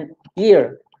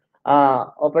year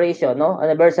operation, no,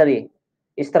 anniversary.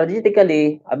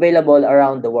 Strategically available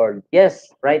around the world. Yes,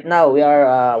 right now we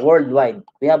are worldwide.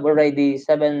 We have already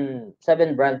seven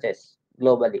branches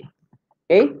globally.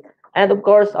 Okay, and of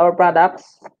course our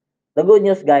products. The good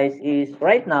news, guys, is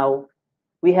right now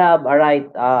we have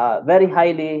a very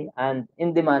highly and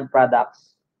in demand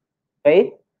products.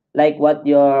 Okay, like what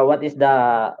is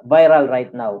the viral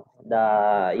right now?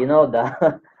 The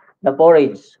the the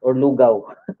porridge or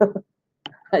lugaw.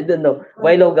 I don't know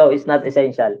why logo is not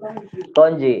essential.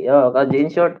 Konji, oh, konji in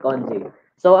short, konji.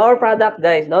 So our product,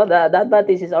 guys, no, the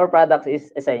advantage is our product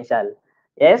is essential.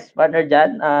 Yes, partner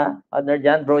Jan,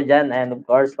 bro Jan, and of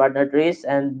course partner Tris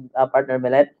and partner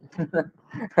Millet.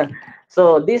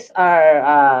 So these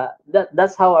are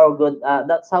that's how our good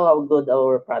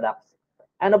our products,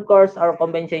 and of course our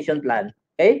compensation plan.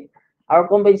 Okay, our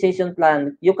compensation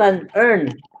plan, you can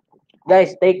earn.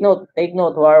 Guys, take note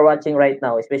who are watching right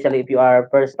now, especially if you are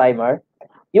first timer.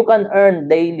 You can earn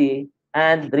daily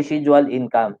and residual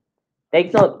income.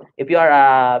 Take note, if you are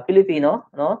a Filipino,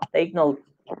 no, take note.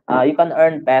 You can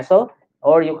earn peso,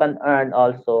 or you can earn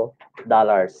also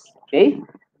dollars. Okay?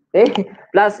 Okay?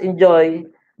 Plus enjoy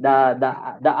the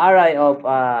array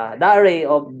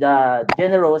of the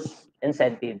generous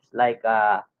incentives like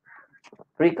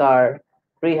free car,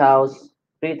 free house,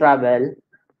 free travel.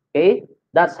 Okay,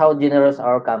 that's how generous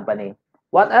our company.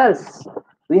 What else?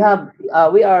 We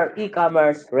are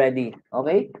e-commerce ready.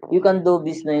 Okay, you can do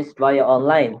business via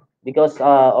online because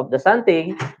of the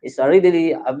Sante is a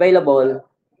readily available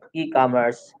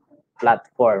e-commerce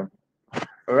platform.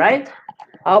 Right?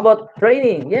 How about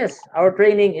training? Yes, our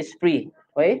training is free.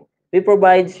 Okay? We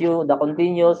provide you the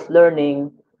continuous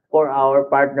learning for our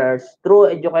partners through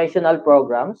educational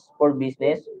programs for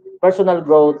business, personal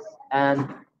growth, and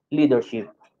leadership.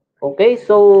 Okay,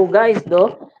 so guys,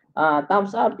 though,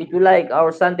 thumbs up if you like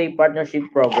our Sunday Partnership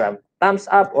Program. Thumbs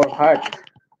up or heart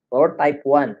or type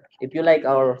 1 if you like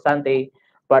our Sunday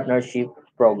Partnership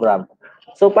Program.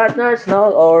 So partners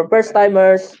now or first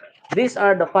timers, these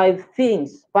are the five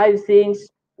things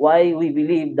why we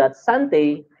believe that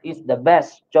Sante is the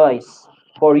best choice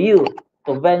for you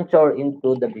to venture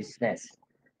into the business.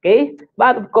 Okay?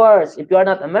 But of course, if you are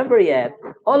not a member yet,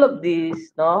 all of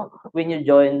these, no, when you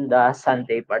join the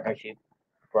Sante Partnership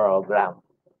Program.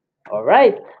 All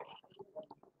right.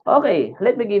 Okay,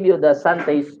 let me give you the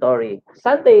Sante story.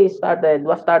 Sante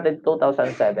was started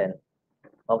 2007.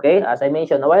 Okay, as I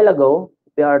mentioned a while ago,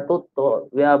 we are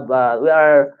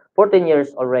 14 years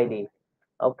already.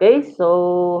 Okay,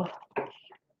 so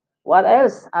what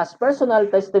else? As personal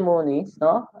testimonies,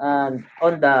 no, and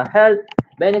on the health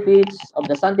benefits of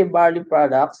the Sante Barley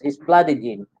products is flooded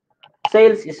in.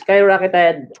 Sales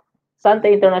skyrocketed.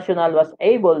 Sante International was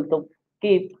able to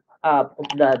keep up with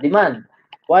the demand,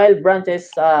 while branches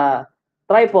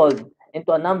tripled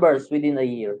into numbers within a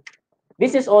year.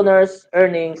 Business owners'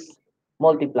 earnings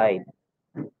multiplied.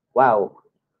 Wow.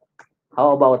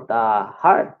 How about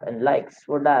heart and likes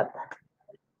for that?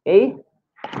 Okay.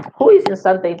 Who is in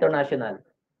Santa International?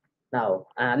 Now,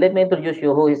 let me introduce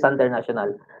you who is Santa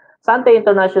International. Santa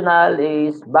International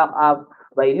is backed up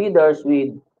by leaders with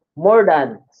more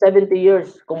than 70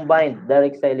 years combined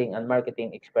direct selling and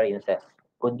marketing experiences.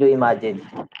 Could you imagine?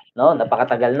 No,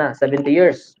 napakatagal na, 70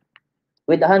 years.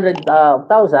 With hundreds of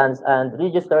thousands and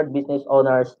registered business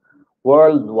owners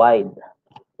worldwide.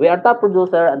 We are top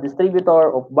producer and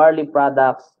distributor of barley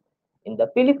products in the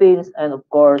Philippines and of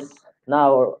course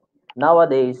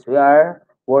nowadays we are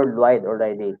worldwide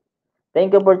already.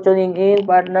 Thank you for tuning in,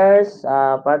 partners.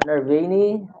 Partner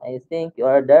Vini, I think you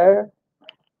are there.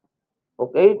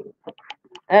 Okay.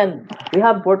 And we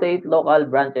have 48 local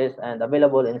branches and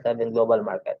available in 7 global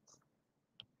markets.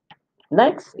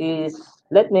 Next is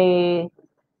let me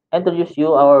introduce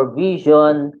you our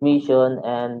vision, mission,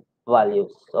 and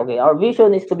values. Okay, our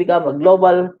vision is to become a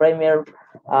global provider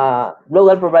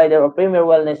of premier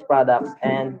wellness products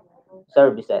and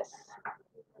services.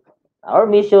 Our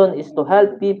mission is to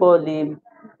help people live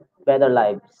better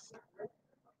lives.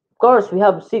 Of course, we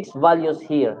have 6 values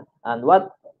here, and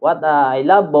what I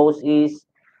love most is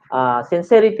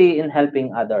sincerity in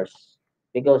helping others,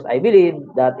 because I believe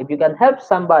that if you can help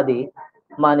somebody,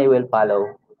 money will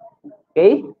follow.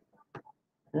 Okay.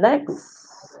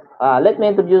 Next, let me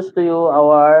introduce to you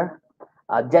our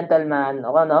gentleman,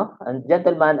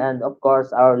 and of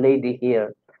course our lady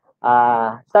here.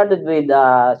 Started with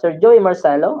Sir Joey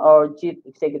Marcelo, our Chief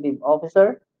Executive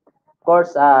Officer. Of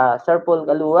course, Sir Paul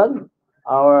Kaluwag,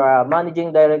 our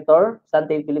Managing Director,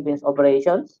 Sante Philippines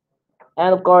Operations.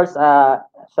 And of course,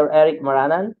 Sir Eric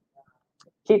Maranan,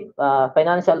 Chief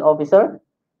Financial Officer.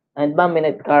 And Ma'am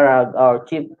Minette Carag, our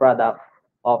Chief Product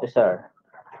Officer.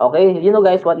 Okay, you know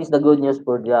guys, what is the good news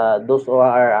for those who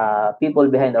are people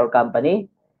behind our company?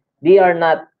 They are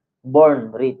not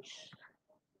born rich.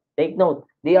 Take note,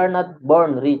 they are not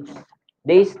born rich.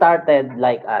 They started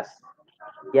like us.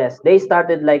 Yes, they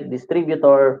started like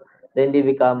distributor, then they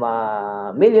become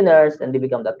millionaires, and they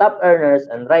become the top earners,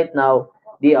 and right now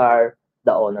they are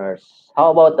the owners. How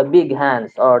about the big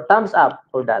hands or thumbs up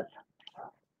for that?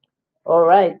 All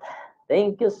right,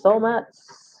 thank you so much.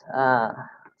 Uh,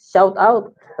 Shout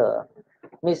out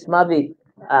Miss Mavic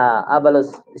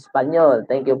Avalos Espanyol.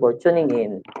 Thank you for tuning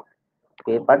in.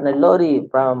 Okay, partner Lori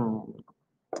from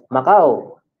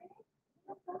Macau.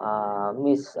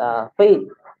 Miss Faith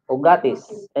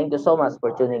Ugatis. Thank you so much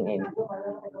for tuning in.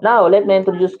 Now, let me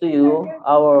introduce to you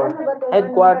our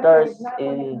headquarters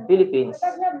in Philippines.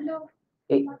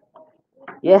 Okay.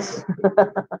 Yes.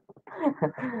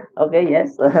 Okay,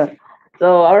 yes.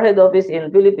 So our head office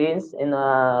in Philippines in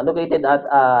located at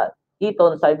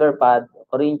Eton Cyberpad,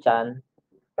 Corinthian,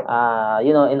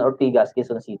 in Ortigas,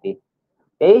 Quezon City.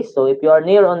 Okay, so if you are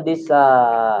near on this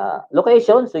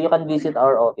location, so you can visit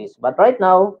our office. But right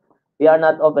now, we are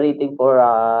not operating for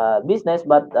business,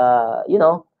 but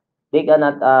they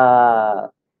cannot,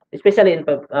 especially in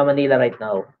Manila right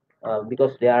now.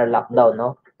 because they are locked down,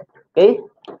 no? Okay,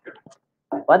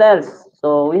 what else?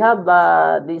 So we have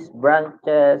these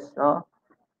branches, no?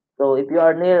 So if you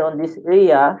are near on this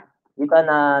area, you can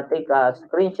take a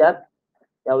screenshot.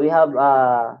 Yeah, we have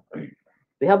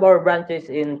our branches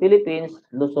in Philippines,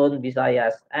 Luzon,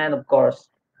 Visayas, and of course,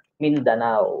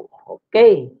 Mindanao.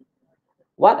 Okay,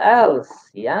 what else?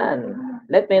 Yan.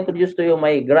 Let me introduce to you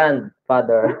my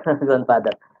grandfather,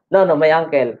 grandfather. No, no, my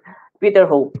uncle, Peter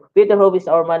Hope. Peter Hope is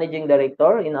our managing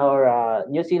director in our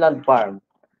New Zealand farm.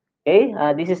 Okay,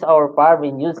 this is our farm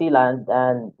in New Zealand,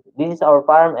 and this is our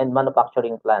farm and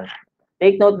manufacturing plant.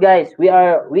 Take note, guys. We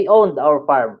owned our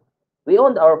farm. We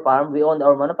owned our farm. We owned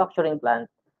our manufacturing plant.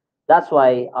 That's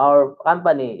why our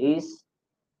company is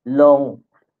long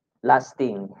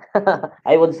lasting.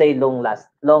 I would say long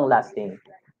lasting.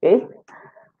 Okay.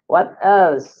 What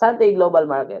else? Sante Global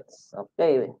Markets.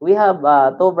 Okay, we have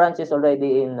two branches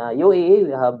already in UAE.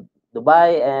 We have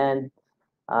Dubai and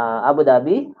Abu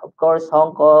Dhabi. Of course,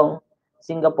 Hong Kong,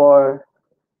 Singapore,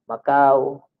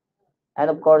 Macau, and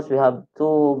of course, we have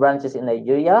two branches in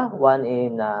Nigeria, one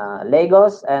in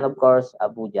Lagos, and of course,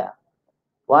 Abuja.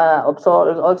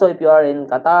 Also, if you are in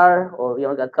Qatar or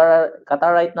you're at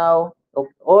Qatar right now,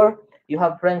 or you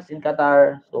have friends in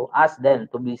Qatar, so ask them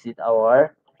to visit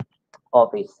our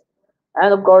office.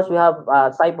 And of course, we have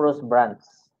Cyprus branch.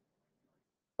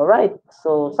 All right,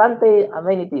 so Sante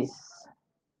amenities.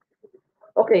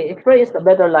 Okay, experience the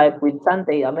better life with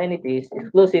Sante amenities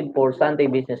exclusive for Sante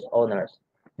business owners.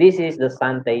 This is the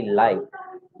Sante Life.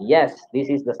 Yes, this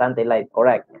is the Sante Life,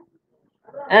 correct.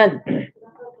 And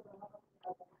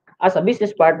as a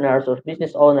business partner or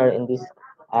business owner in this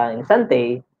in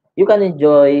Sante, you can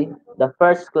enjoy the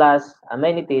first class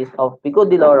amenities of Pico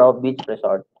de Loro Beach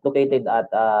Resort located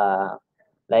at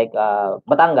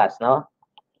Batangas, no?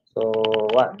 So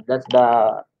what? That's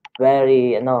the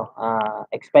very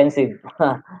expensive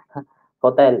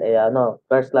hotel, no,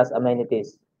 first class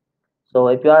amenities. So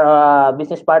if you are a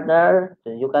business partner,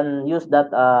 so you can use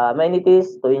that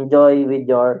amenities to enjoy with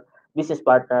your business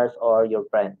partners or your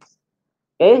friends.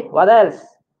 Okay, what else?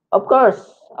 Of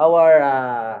course,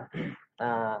 our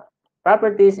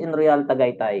properties in Real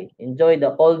Tagaytay. Enjoy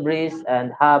the cold breeze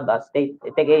and have a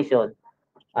staycation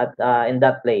at in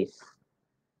that place.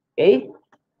 Okay,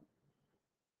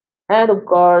 and of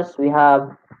course we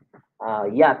have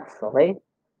yachts. Okay,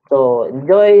 so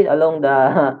enjoy along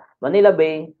the Manila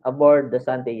Bay aboard the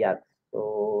Sante yachts.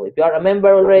 So if you are a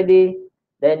member already,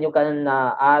 then you can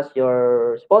ask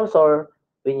your sponsor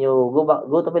when you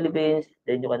go to Philippines.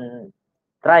 Then you can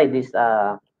try this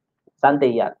Sante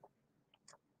yacht.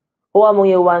 Who among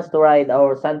you wants to ride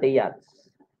our Sante yachts?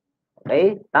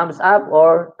 Okay, thumbs up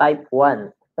or type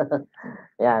 1.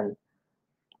 Yan.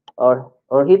 Or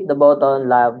hit the button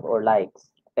love or likes.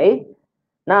 Okay?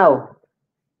 Now,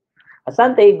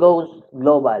 Asante goes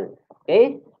global.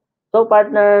 Okay? So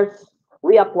partners,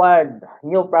 we acquired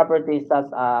new properties as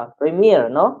a premier,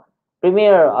 no?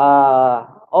 Premier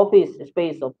office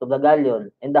space of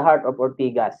Tugagalion in the heart of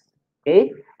Ortigas.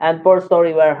 Okay? And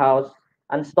four-story warehouse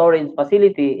and storage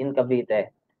facility in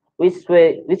Cavite, which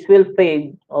will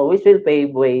pave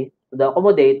way to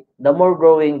accommodate the more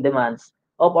growing demands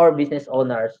of our business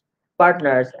owners,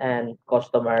 partners, and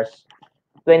customers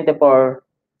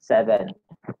 24/7.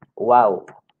 Wow.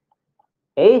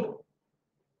 Okay,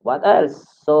 what else?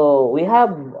 So we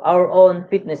have our own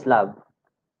fitness lab.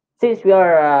 Since we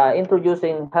are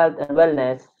introducing health and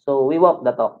wellness, so we walk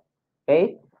the talk.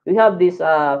 Okay, we have this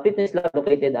fitness lab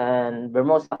located in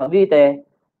Bermosa, Cavite,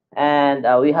 and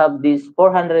we have this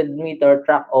 400-meter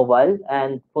track oval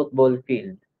and football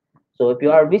field. So if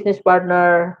you are a business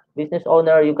partner, business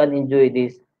owner, you can enjoy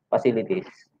these facilities.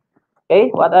 Okay,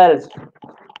 what else?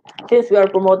 Since we are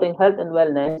promoting health and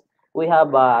wellness, we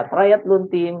have a triathlon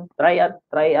team,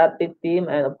 triathlete team,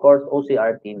 and of course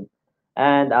OCR team.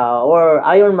 And our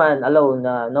Ironman alone,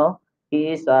 no,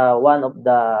 he is one of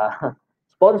the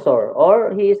sponsor,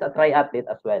 or he is a triathlete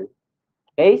as well.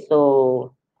 Okay,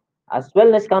 so as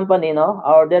wellness company, no,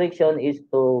 our direction is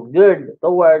to geared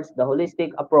towards the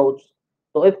holistic approach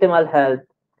to optimal health,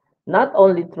 not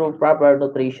only through proper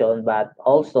nutrition but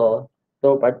also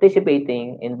through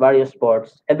participating in various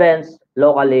sports events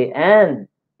locally and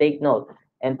take note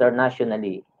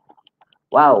internationally.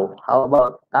 Wow, how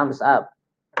about thumbs up?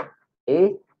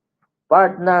 Okay,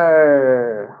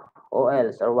 partner. Who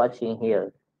else are watching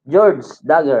here? George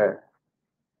Dagger,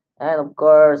 and of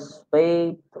course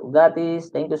Faith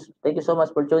Ugatis. Thank you so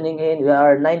much for tuning in. We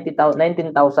are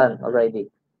 19,000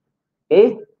 already.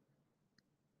 Okay,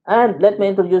 and let me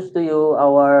introduce to you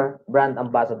our brand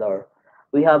ambassador.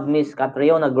 We have Miss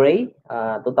Catriona Gray,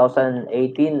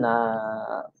 2018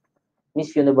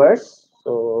 Miss Universe.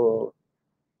 So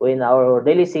in our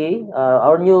Daily C,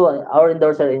 our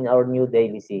endorser in our new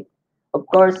Daily C. Of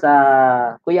course,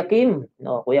 Kuya Kim,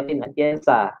 no, Kuya Kim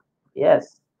Atienza,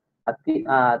 yes,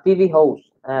 TV host,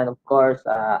 and of course,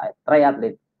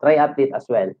 triathlete as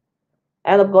well.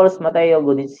 And of course, Mateo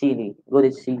Goodicili,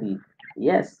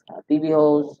 yes, TV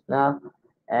host na,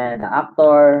 and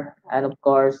actor, and of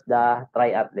course, the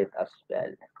triathlete as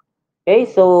well. Okay,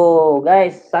 so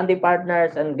guys, Sunday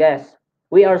partners and guests,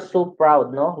 we are so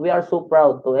proud, no? We are so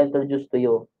proud to introduce to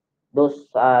you those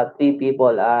three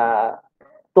people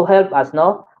to help us,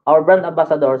 no? Our brand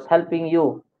ambassadors helping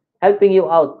you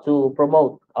out to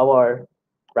promote our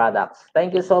products.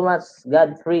 Thank you so much,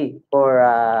 Godfrey,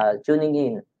 for tuning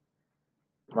in.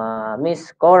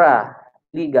 Miss Cora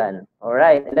Iligan. All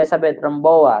right, Elizabeth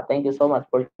Ramboa, thank you so much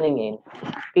for tuning in.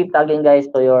 Keep tagging guys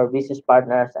to your business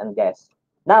partners and guests.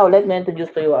 Now, let me introduce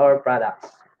to you our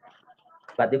products.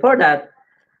 But before that,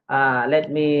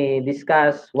 let me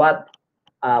discuss what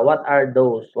are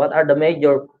those, what are the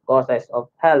major causes of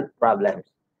health problems.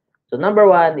 So number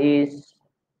one is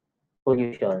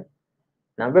pollution.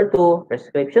 Number two,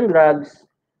 prescription drugs.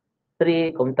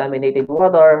 Three, contaminated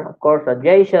water, of course,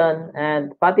 radiation,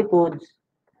 and fatty foods,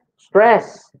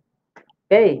 stress,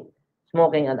 okay,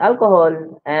 smoking and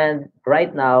alcohol, and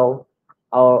right now,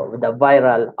 the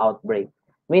viral outbreak.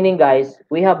 Meaning, guys,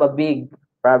 we have a big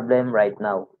problem right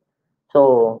now.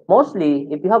 So, mostly,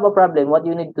 if you have a problem, what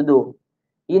you need to do?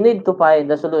 You need to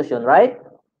find the solution, right?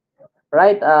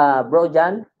 Right, bro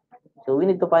Jan? So, we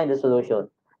need to find the solution.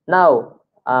 Now,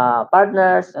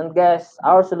 partners and guests,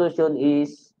 our solution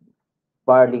is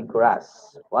barley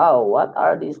grass. Wow, what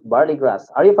are these barley grass?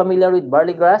 Are you familiar with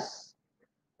barley grass?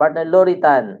 Partner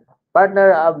Loritan,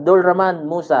 partner Abdul Rahman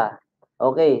Musa.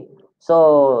 Okay,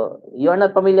 so you're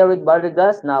not familiar with barley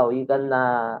grass? Now you can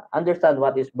understand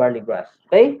what is barley grass.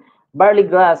 Okay, barley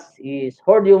grass is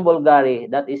Hordeum vulgare.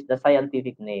 That is the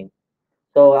scientific name.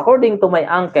 So according to my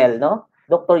uncle, no,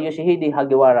 Dr. Yoshihide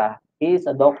Hagiwara, he is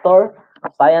a doctor,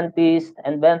 scientist,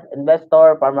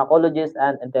 investor, pharmacologist,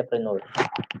 and entrepreneur.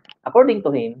 According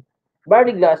to him,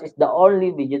 barley grass is the only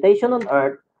vegetation on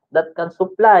earth that can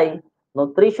supply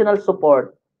nutritional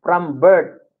support from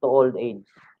birth to old age.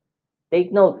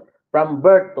 Take note, from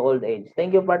birth to old age.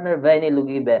 Thank you, partner Benny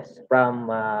Lugibes from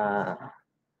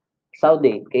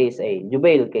Saudi, KSA,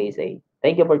 Jubail, KSA.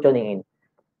 Thank you for tuning in.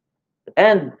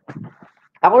 And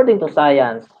according to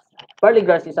science, barley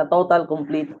grass is a total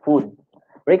complete food,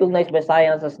 recognized by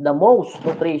science as the most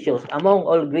nutritious among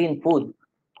all green food,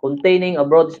 containing a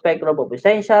broad spectrum of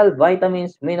essential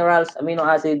vitamins, minerals, amino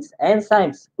acids,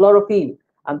 enzymes, chlorophyll,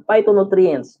 and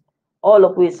phytonutrients, all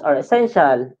of which are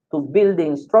essential to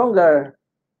building stronger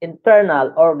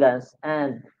internal organs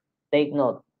and, take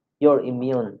note, your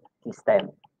immune system.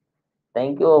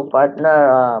 Thank you,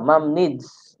 partner Ma'am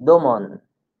Needs Domon.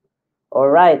 All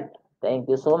right, thank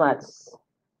you so much.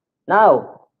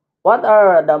 Now, what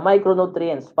are the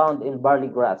micronutrients found in barley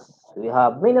grass? We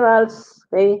have minerals,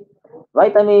 okay,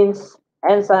 vitamins,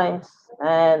 enzymes,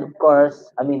 and of course,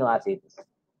 amino acids.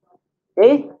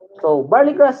 Okay, so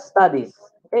barley grass studies.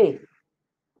 Okay,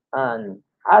 and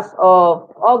as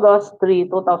of August 3,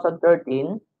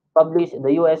 2013, published in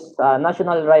the U.S.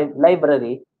 National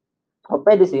Library of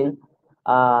Medicine,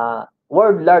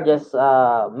 world largest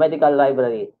medical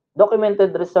library,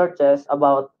 documented researches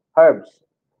about herbs.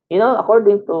 You know,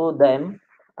 according to them,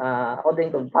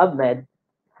 according to PubMed,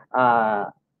 uh,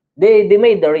 they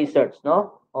made the research,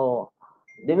 no? Oh,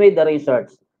 they made the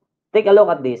research. Take a look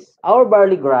at this. Our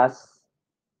barley grass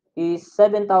is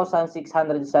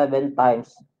 7,607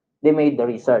 times they made the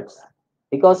research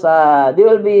because they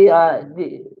will be as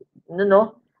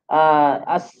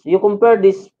you compare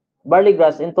this barley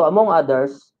grass into among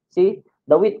others, see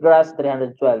the wheatgrass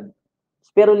 312,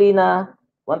 spirulina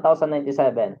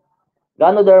 1097,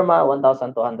 ganoderma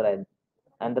 1200,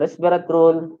 and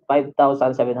resveratrol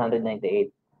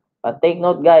 5798. But take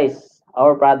note guys,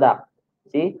 our product,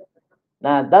 see,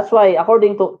 now that's why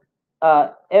according to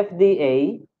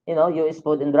FDA, you know, US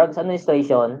Food and Drugs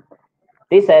Administration,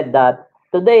 they said that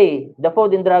today the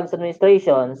Food and Drugs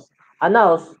Administration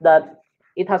announced that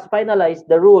it has finalized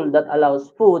the rule that allows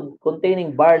food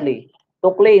containing barley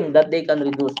to claim that they can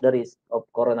reduce the risk of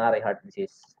coronary heart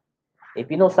disease. If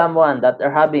you know someone that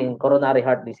are having coronary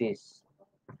heart disease,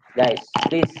 guys,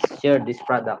 please share this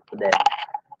product to them.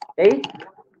 Okay?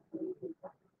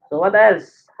 So what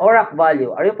else? ORAC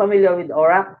value. Are you familiar with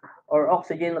ORAC, or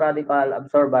oxygen radical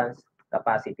absorbance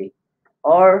capacity,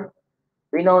 or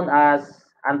renowned as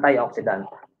antioxidant?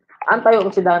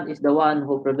 Antioxidant is the one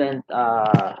who prevent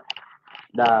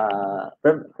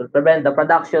the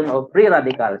production of free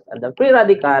radicals, and the free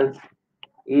radicals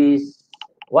is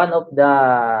one of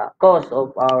the cause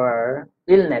of our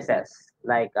illnesses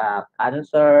like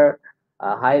cancer,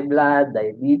 high blood,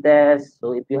 diabetes.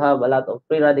 So if you have a lot of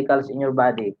free radicals in your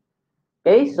body,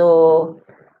 okay, so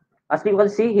as you can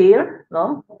see here,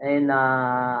 no, and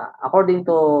according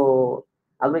to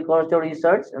agriculture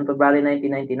research in February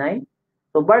 1999,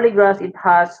 so barley grass it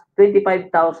has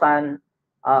 25,000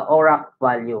 ORAC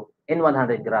value in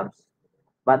 100 grams.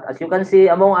 But as you can see,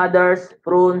 among others,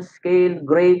 prunes, kale,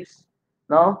 grapes,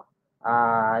 no,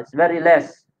 it's very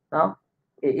less, no.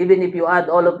 Even if you add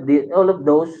all of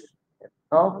those,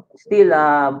 no, still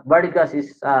barley grass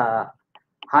is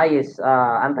highest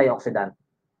antioxidant.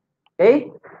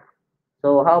 Okay,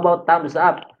 so how about thumbs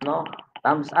up, no?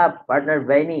 Thumbs up, partner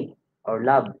Benny or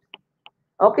love.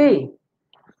 Okay,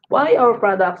 why our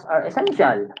products are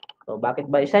essential? So bakit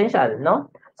ba essential, no?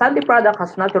 Sandy product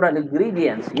has natural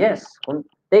ingredients. Yes,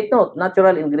 take note,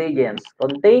 natural ingredients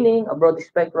containing a broad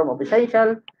spectrum of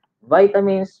essential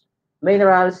vitamins,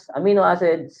 minerals, amino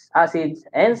acids,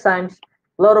 enzymes,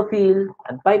 chlorophyll,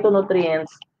 and phytonutrients,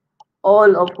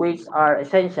 all of which are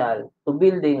essential to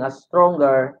building a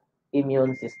stronger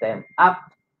immune system up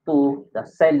to the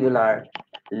cellular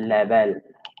level.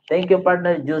 Thank you,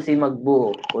 partner Juicy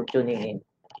Magbuo, for tuning in.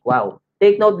 Wow.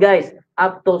 Take note, guys,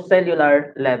 up to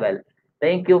cellular level.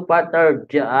 Thank you, partner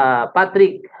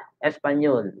Patrick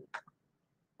Espanyol.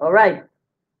 All right.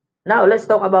 Now, let's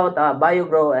talk about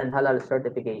BioGrow and Halal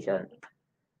certification.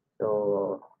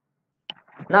 So,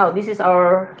 now, this is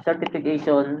our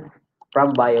certification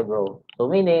from BioGrow. So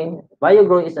meaning,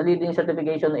 BioGrow is a leading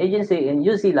certification agency in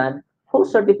New Zealand who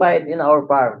certified in our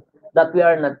farm that we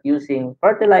are not using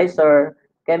fertilizer,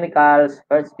 chemicals,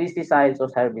 pesticides, or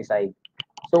herbicide.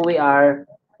 So we are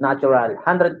natural,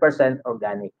 100%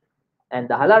 organic. And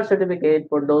the halal certificate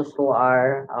for those who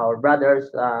are our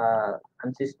brothers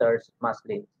and sisters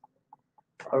Muslims.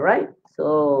 All right.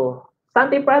 So,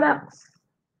 Sante products.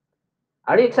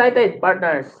 Are you excited,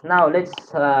 partners? Now, let's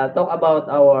talk about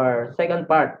our second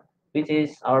part, which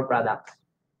is our products.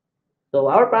 So,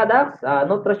 our products,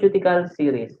 nutraceutical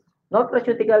series.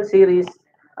 Nutraceutical series,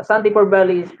 Santi for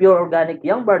Barley is pure organic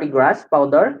young barley grass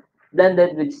powder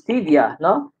blended with stevia,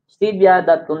 no? Stevia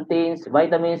that contains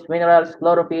vitamins, minerals,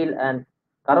 chlorophyll, and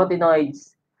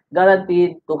carotenoids,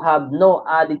 guaranteed to have no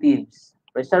additives,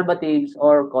 preservatives,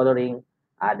 or coloring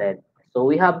added. So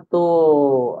we have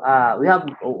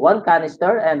one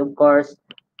canister and of course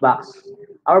box.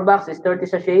 Our box is 30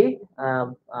 sachet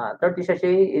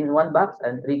in one box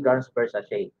and 3 grams per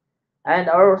sachet. And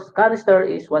our canister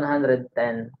is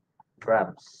 110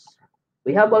 grams.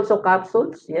 We have also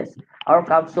capsules. Yes, our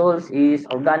capsules is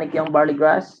organic young barley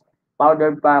grass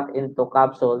powdered pack into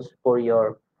capsules for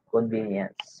your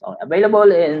convenience. So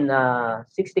available in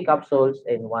 60 capsules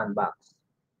in one box.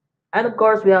 And of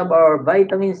course, we have our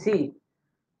vitamin C.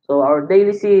 So our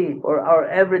daily C or our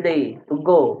everyday to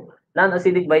go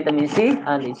non-acidic vitamin C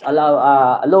and it's a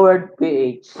lowered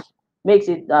pH makes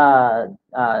it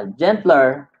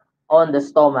gentler on the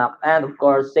stomach and of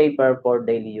course safer for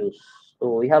daily use.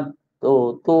 So we have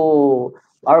to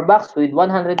our box with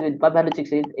 100 with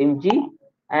 560 mg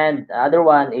and the other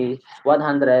one is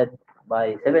 100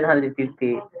 by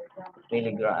 750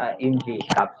 milligram mg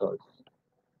capsules.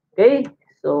 Okay,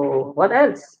 so what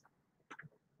else?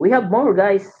 We have more,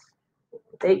 guys.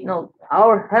 Take note,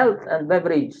 our health and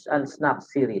beverage and snack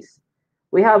series.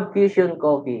 We have Fusion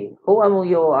Coffee. Who among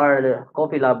you are the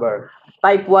coffee lover?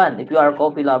 Type 1 if you are a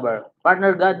coffee lover.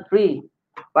 Partner Godfrey.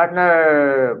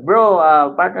 Partner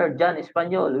John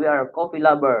Espanyol. We are coffee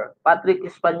lover. Patrick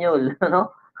Espanyol.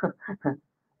 No?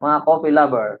 Mga coffee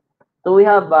lover. So we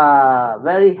have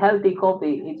very healthy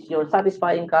coffee. It's your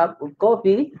satisfying cup of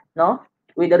coffee, no?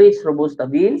 With the rich robusta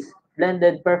beans,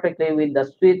 blended perfectly with the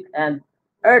sweet and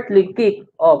earthly kick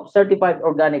of certified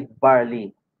organic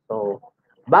barley. So,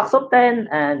 box of 10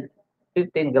 and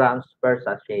 15 grams per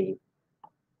sachet.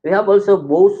 We have also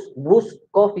Boost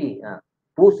Coffee.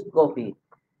 Boost Coffee.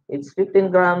 It's 15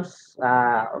 grams.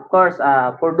 Of course,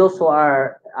 for those who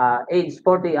are age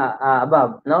 40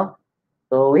 above, no?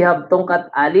 So we have Tongkat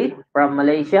Ali from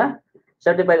Malaysia,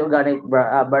 certified organic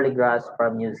barley grass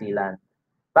from New Zealand.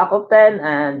 Pack of 10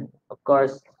 and of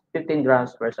course 15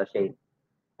 grams per sachet.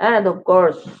 And of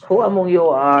course, who among you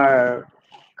are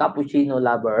cappuccino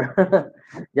lover?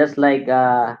 Just like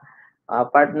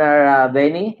partner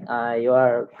Benny, you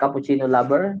are cappuccino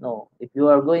lover. No, if you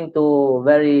are going to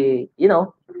very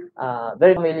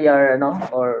familiar, no,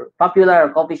 or popular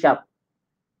coffee shop.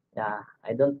 Yeah,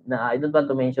 I don't want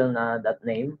to mention that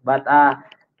name, but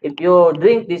if you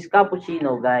drink this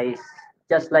cappuccino, guys,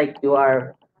 just like you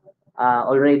are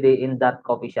already in that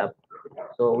coffee shop.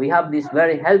 So we have this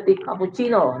very healthy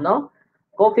cappuccino, no?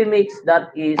 Coffee mix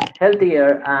that is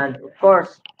healthier and of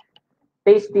course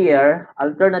tastier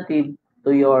alternative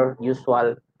to your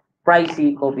usual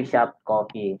pricey coffee shop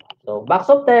coffee. So box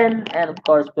of 10 and of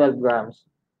course 12 grams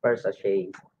per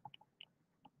sachet.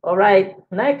 All right,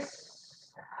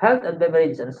 next health and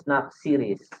beverage and snack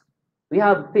series. We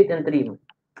have Fit and Trim.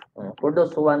 For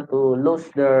those who want to lose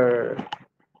their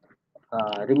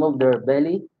remove their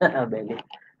belly, belly.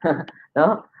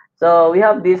 No? So we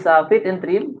have this Fit and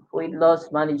Trim weight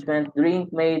loss management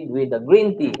drink made with a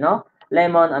green tea, no?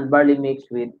 Lemon and barley mix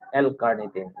with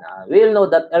L-carnitine. We all know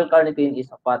that L-carnitine is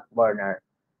a fat burner.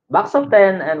 Box of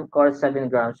 10 and of course 7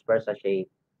 grams per sachet.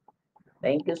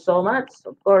 Thank you so much.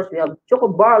 Of course, we have Choco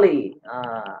Barley.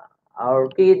 Our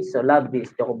kids love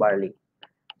this Choco Barley.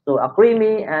 So a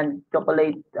creamy and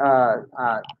chocolatey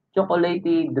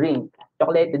drink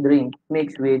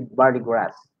mixed with barley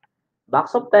grass.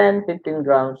 Box of 10, 15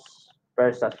 grams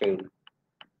per sachet.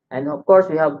 And of course,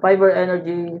 we have fiber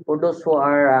energy for those who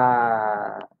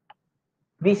are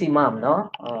busy mom,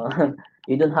 no?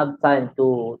 You don't have time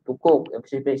to cook,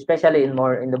 especially in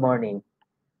the morning.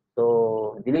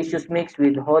 So delicious mix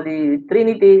with Holy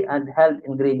Trinity and health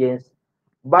ingredients,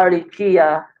 barley,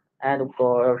 chia, and of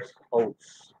course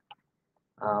oats.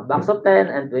 Box of 10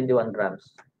 and 21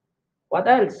 grams. What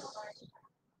else?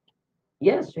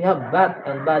 Yes, we have Bath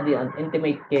and Body and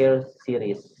Intimate Care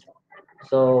series.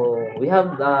 So we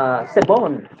have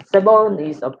Sebon. Sebon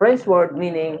is a French word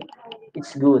meaning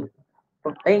it's good.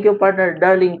 Thank you, partner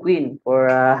Darling Queen, for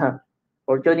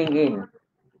for tuning in.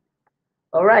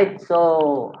 All right,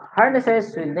 so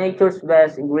harnesses with nature's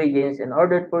best ingredients in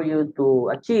order for you to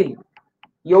achieve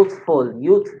youthful,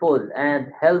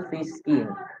 and healthy skin.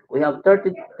 We have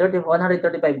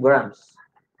 135 grams.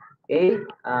 Okay,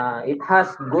 it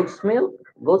has goat's milk,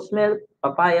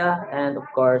 papaya, and of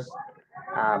course,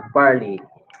 barley.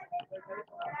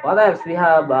 What else? We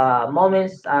have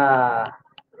Moments,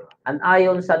 an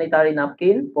ion sanitary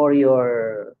napkin for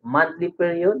your monthly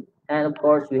period. And of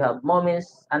course, we have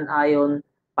Moments, an ion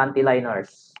panty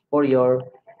liners for your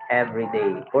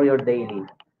everyday, for your daily.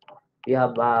 We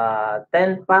have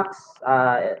 10 packs.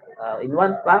 In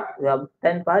one pack, we have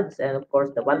 10 pads. And of course,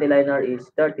 the panty liner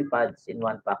is 30 pads in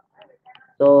one pack.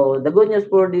 So the good news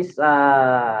for this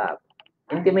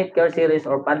intimate care series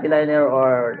or panty liner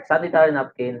or sanitary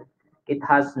napkin, it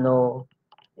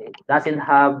doesn't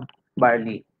have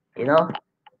barley. You know,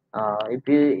 if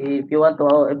you want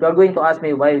to, if you're going to ask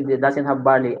me why it doesn't have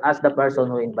barley, ask the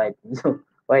person who invited you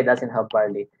why it doesn't have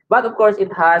barley. But of course,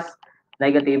 it has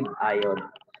negative ion.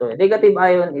 So negative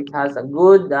ion, it has a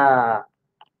good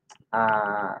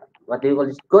what do you call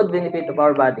this? Good benefit of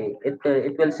our body. It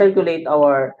will circulate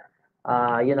our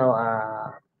you know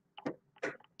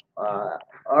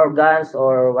organs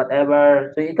or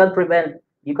whatever. So you can prevent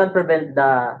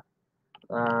the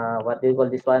what do you call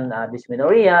this one,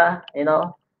 dysmenorrhea.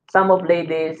 Some of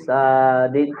ladies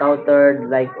they encountered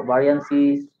like ovarian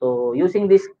cysts. So using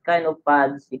this kind of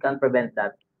pads, you can prevent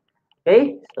that.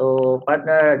 Okay, so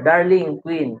partner Darling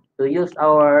Queen to use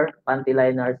our panty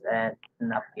liners and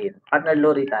napkin. Partner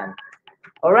Loritan.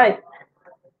 All right,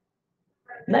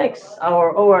 next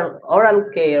our oral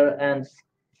care and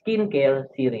skincare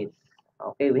series.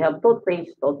 Okay, we have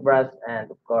toothpaste, toothbrush,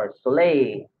 and of course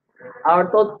Soleil. Our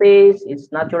toothpaste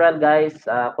is natural, guys.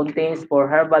 Contains for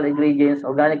herbal ingredients,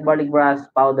 organic barley grass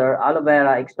powder, aloe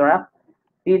vera extract,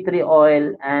 tea tree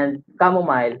oil, and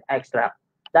chamomile extract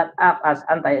that act as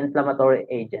anti-inflammatory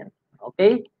agent.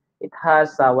 Okay? It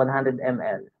has 100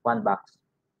 ml, one box.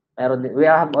 We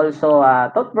have also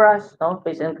toothbrush, no?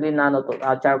 Face and Clean Nano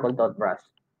charcoal toothbrush.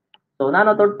 So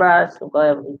nano toothbrush,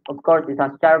 okay, of course, it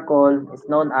has charcoal. It's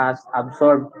known as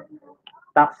absorb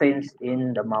toxins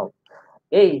in the mouth.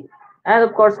 Okay. And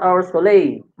of course, our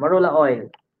Soleil marula oil.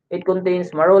 It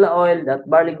contains marula oil, that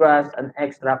barley grass, and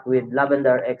extract with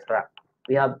lavender extract.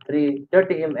 We have 30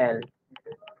 ml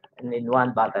in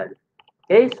one bottle.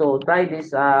 Okay, so try this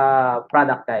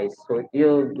product, guys. So it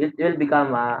will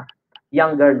become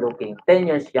younger looking, 10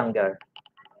 years younger.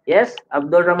 Yes,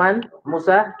 Abdul Rahman,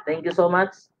 Musa, thank you so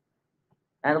much.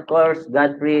 And of course,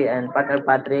 Godfrey and partner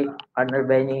Patrick, partner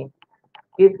Benny,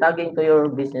 keep tagging to your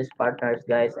business partners,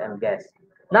 guys, and guests.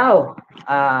 Now,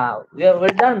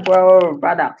 we're done for our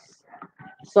products.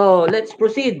 So let's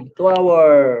proceed to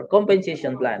our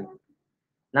compensation plan.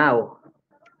 Now,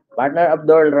 partner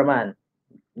Abdul Rahman,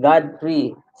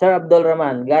 Godfrey, Sir Abdul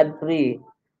Rahman, Godfrey,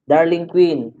 Darling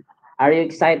Queen, are you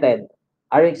excited?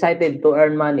 Are you excited to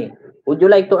earn money? Would you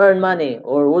like to earn money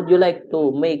or would you like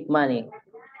to make money?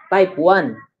 Type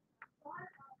 1.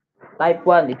 Type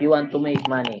 1 if you want to make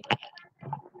money.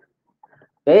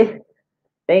 Okay?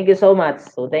 Thank you so much.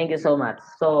 So thank you so much.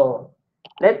 So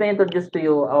let me introduce to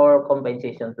you our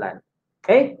compensation plan.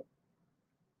 Okay?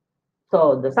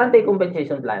 So the Sunday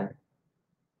compensation plan.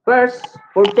 First,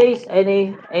 purchase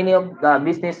any of the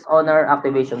business owner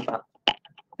activation pack.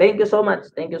 Thank you so much.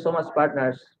 Thank you so much,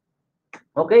 partners.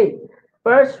 Okay.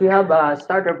 First, we have a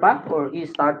starter pack or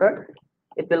e-starter.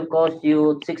 It will cost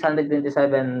you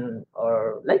 627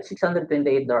 or like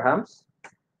 628 dirhams.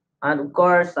 And of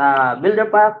course,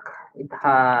 builder pack, it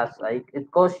has like it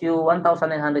costs you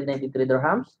 1,993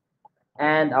 dirhams.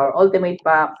 And our ultimate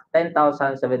pack,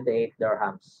 10,078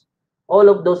 dirhams. All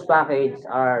of those packages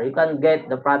are you can get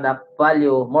the product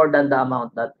value more than the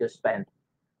amount that you spend.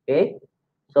 Okay?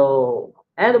 So,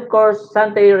 and of course,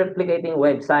 Sante replicating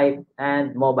website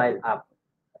and mobile app.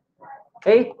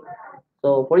 Okay?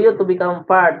 So, for you to become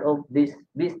part of this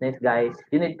business, guys,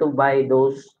 you need to buy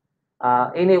those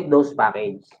any of those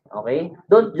package. Okay?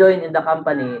 Don't join in the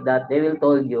company that they will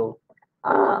told you,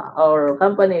 our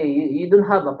company, you don't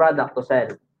have a product to sell.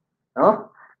 No?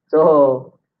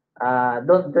 So,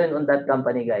 don't join on that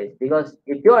company, guys. Because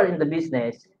if you are in the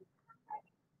business,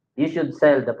 you should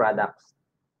sell the products.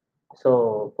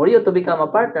 So for you to become a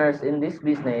partners in this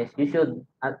business, you should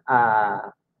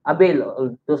avail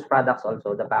of those products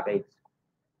also, the package.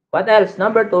 What else?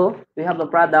 Number two, we have a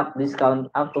product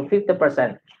discount up to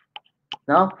 50%.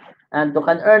 No? And you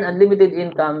can earn unlimited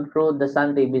income through the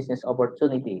Sunday business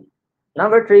opportunity.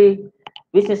 Number three,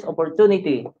 business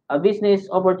opportunity. A business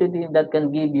opportunity that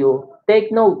can give you,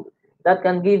 take note, that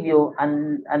can give you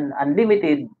an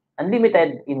unlimited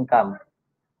income.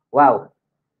 Wow.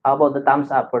 How about the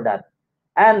thumbs up for that?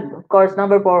 And of course,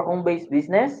 number four, home-based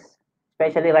business,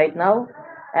 especially right now.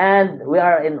 And we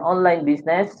are in online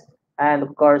business and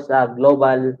of course,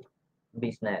 global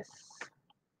business.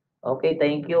 Okay,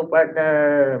 thank you,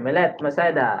 partner Melet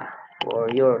Masada,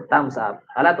 for your thumbs up.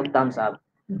 A lot of thumbs up.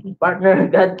 Partner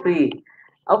Godfrey.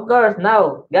 Of course,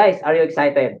 now, guys, are you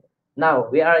excited? Now,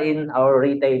 we are in our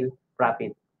retail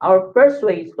profit. Our first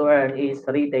way to earn is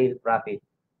retail profit.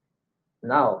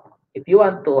 Now, if you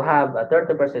want to have a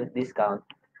 30% discount,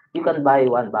 you can buy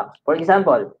one box. For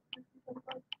example,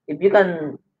 if you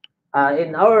can,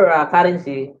 in our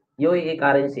currency, UAE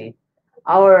currency,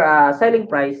 our selling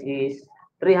price is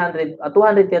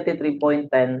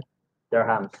 233.10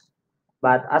 dirhams.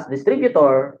 But as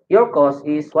distributor, your cost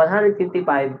is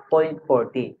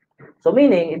 155.40. So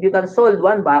meaning, if you can sold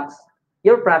one box,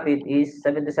 your profit is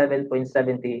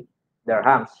 77.70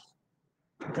 dirhams.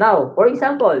 Now, for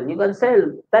example, you can sell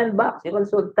 10 bucks. You can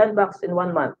sell 10 bucks in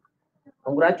 1 month.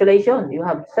 Congratulations, you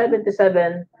have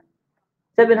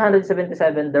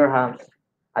 777 dirhams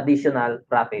additional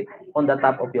profit on the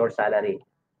top of your salary.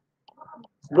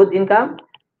 Good income,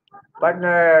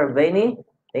 partner Veni.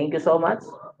 Thank you so much.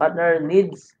 Partner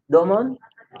Needs Domon.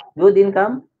 Good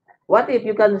income. What if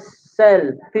you can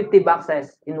sell 50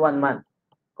 boxes in 1 month?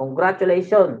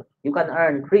 Congratulations, you can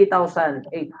earn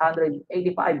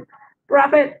 3,885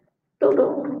 profit.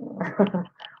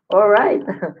 All right.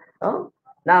 Oh,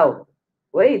 now,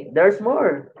 wait, there's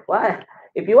more. Why?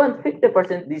 If you want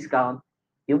 50% discount,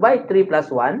 you buy 3 plus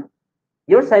 1.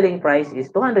 Your selling price is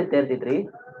 233.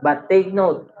 But take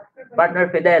note, partner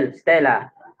Fidel,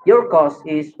 Stella, your cost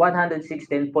is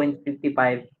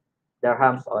 116.55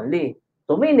 dirhams only.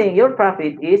 So meaning your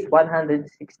profit is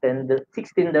 116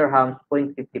 dirhams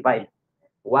point 55.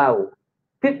 Wow.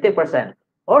 50%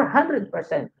 or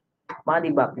 100%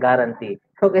 money back guarantee.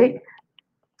 Okay?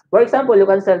 For example, you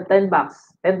can sell 10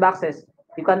 boxes.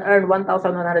 You can earn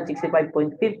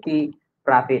 1,165.50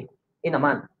 profit in a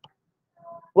month.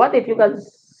 What if you can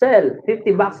sell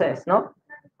 50 boxes, no?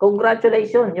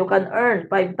 Congratulations, you can earn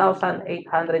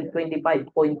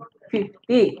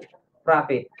 5,825.50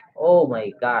 profit. Oh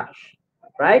my gosh.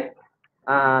 Right?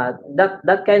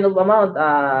 That kind of amount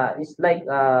is like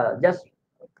just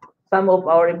some of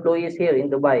our employees here in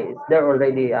Dubai, they're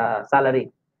already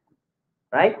salary.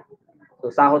 Right? So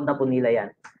sahod na po nila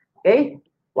yan. Okay?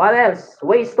 What else?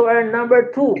 Ways to earn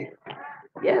number two.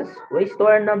 Yes, ways to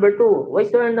earn number two.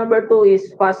 Ways to earn number two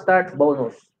is fast start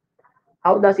bonus.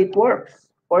 How does it work?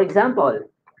 For example,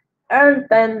 earn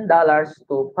 $10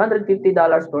 to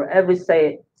 $150 for every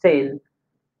sale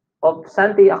of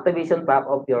Sante activation pack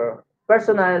of your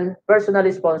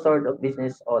personally sponsored of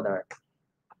business owner.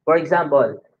 For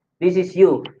example, this is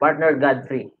you, partner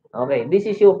Godfrey. Okay, this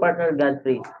is you, partner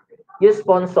Godfrey. You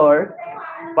sponsor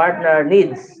partner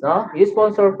needs, no? You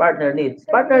sponsor partner needs.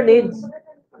 Partner needs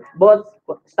both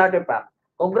starter pack.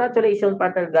 Congratulations,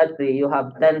 partner Godfrey. You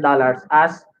have $10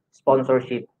 as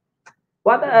sponsorship.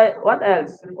 What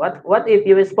else? What if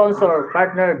you sponsor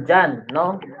partner Jan,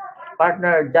 no?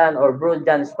 partner Jan or bro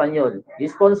Jan Espanyol. You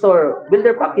sponsor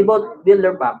Builder Pack, you bought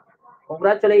Builder Pack.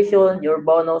 Congratulations, your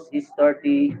bonus is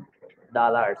 $30.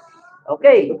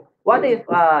 Okay, what if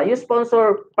you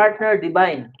sponsor partner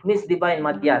Divine, Miss Divine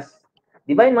Matias?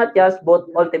 Divine Matias bought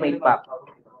Ultimate Pack.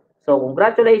 So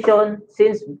congratulations,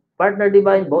 since partner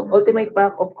Divine bought Ultimate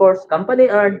Pack, of course, company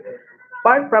earned.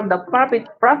 Apart from the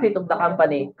profit of the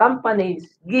company,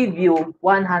 companies give you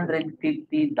 $150.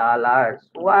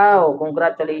 Wow,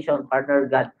 congratulations, partner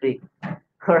Godfrey.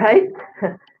 All right?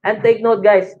 And take note,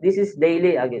 guys, this is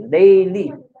daily again,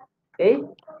 daily. Okay?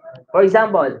 For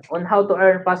example, on how to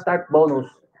earn fast start bonus.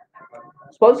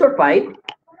 Sponsor 5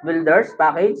 builders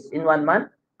package in 1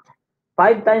 month.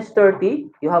 5 times 30,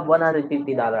 you have $150.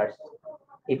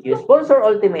 If you sponsor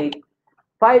Ultimate,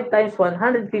 5 times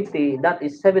 150, that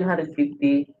is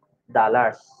 $750.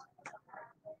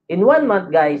 In 1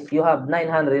 month, guys, you have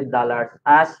 $900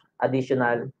 as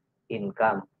additional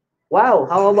income. Wow,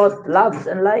 how about loves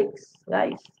and likes,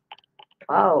 guys?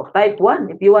 Wow, type 1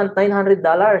 if you want $900.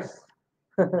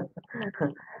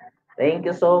 Thank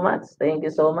you so much. Thank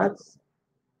you so much.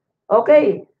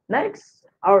 Okay, next,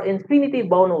 our infinity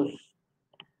bonus.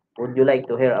 Would you like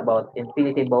to hear about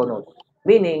infinity bonus?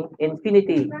 Meaning,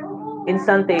 infinity. In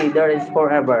Sante, there is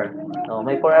forever. No,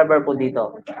 may forever po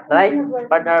dito. Right?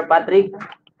 Partner Patrick,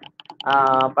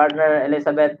 partner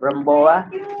Elizabeth Ramboa.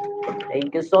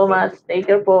 Thank you so much. Take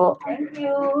care po. Thank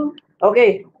you.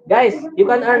 Okay, guys, you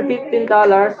can earn $15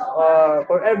 or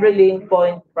for every link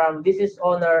point from business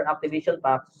owner activation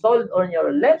pack sold on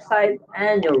your left side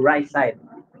and your right side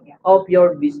of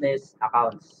your business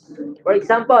accounts. For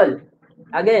example,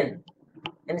 again,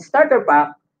 in starter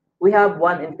pack, we have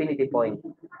 1 infinity point.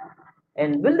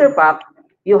 In builder pack,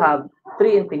 you have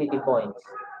 3 infinity points.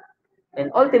 In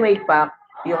ultimate pack,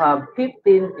 you have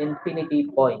 15 infinity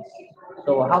points.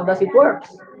 So how does it work?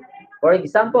 For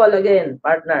example, again,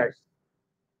 partners,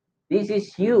 this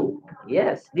is you.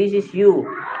 Yes, this is you.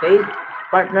 Okay?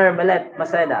 Partner Melet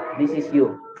Maseda, this is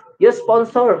you. You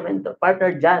sponsor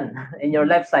partner Jan in your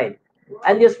left side.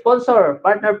 And you sponsor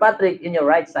partner Patrick in your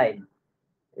right side.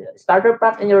 Starter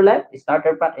pack in your left,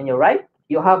 starter pack in your right.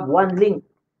 You have 1 link.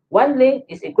 1 link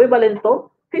is equivalent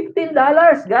to $15,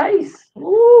 guys.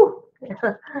 Woo!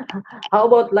 How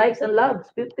about likes and loves?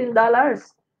 $15.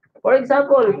 For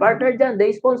example, partner Jan,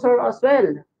 they sponsor as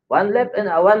well. One left and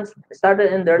one starter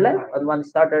in their left and one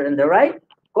starter in the right.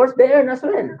 Of course, they earn as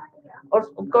well.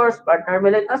 Of course, partner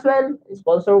Millet as well.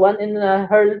 Sponsor one in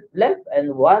her left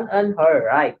and one on her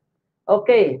right.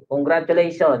 Okay,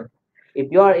 congratulations. If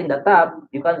you are in the top,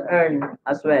 you can earn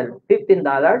as well $15.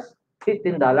 $15,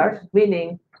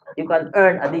 meaning you can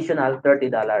earn additional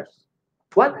 $30.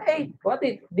 What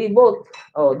if they both,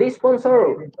 oh, they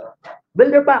sponsor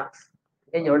builder packs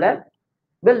in your left,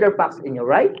 builder packs in your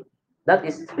right. That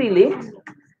is 3 links.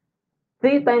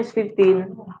 3 times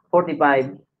 15,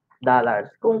 $45.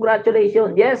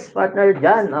 Congratulations. Yes, partner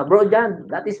John, bro John,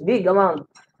 that is big amount.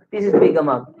 This is big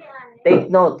amount. Take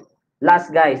note.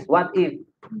 Last, guys, what if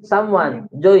someone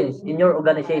joins in your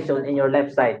organization in your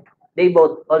left side? They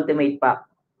both ultimate pack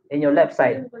in your left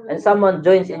side. And someone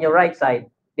joins in your right side.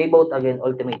 They both again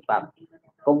ultimate pack.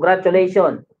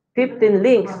 Congratulations. 15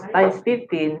 links times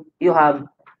 15, you have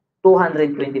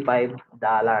 $225.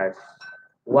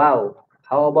 Wow.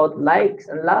 How about likes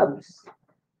and loves?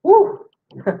 Woo!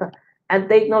 And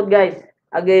take note, guys.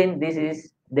 Again, this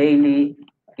is daily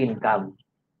income.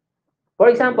 For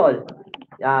example,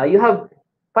 you have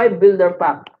 5 builder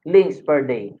pack links per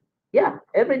day. Yeah,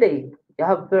 every day. You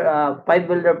have 5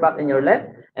 builder pack in your left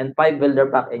and 5 builder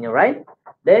pack in your right.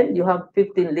 Then you have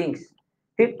 15 links.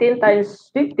 15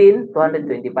 times 15,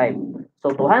 225.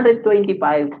 So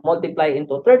 225 multiply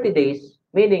into 30 days,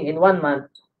 meaning in 1 month,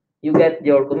 you get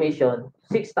your commission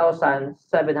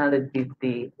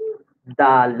 $6,750.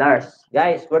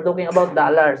 Guys, we're talking about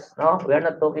dollars, no? We're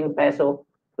not talking peso.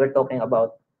 We're talking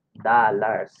about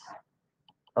dollars.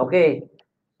 Okay.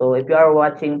 So if you are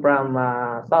watching from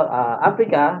South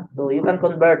Africa, so you can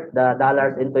convert the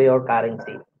dollars into your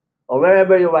currency or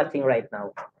wherever you're watching right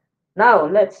now. Now,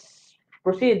 let's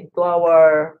proceed to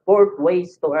our fourth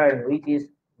ways to earn, which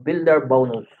is builder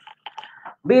bonus.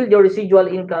 Build your residual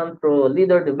income through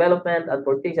leader development and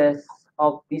purchases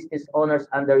of business owners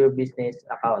under your business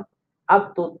account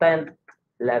up to 10th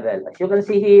level. As you can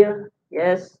see here,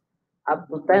 yes, up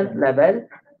to 10th level,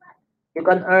 you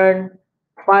can earn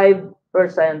 5%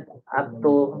 up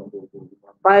to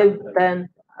 5, 10,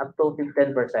 up to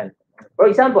 15%. For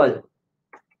example,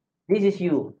 this is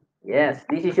you. Yes,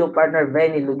 this is your partner,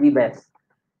 Benny Lugibes.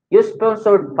 You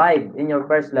sponsored 5 in your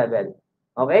first level.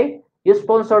 Okay? You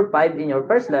sponsored 5 in your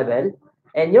first level,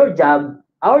 and your job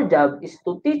Our job is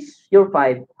to teach your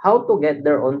five how to get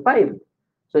their own five.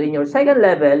 So in your second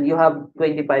level, you have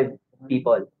 25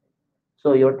 people.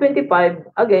 So your 25,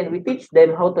 again, we teach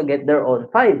them how to get their own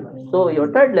five. So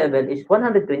your third level is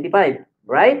 125,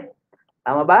 right?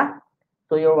 Tama ba?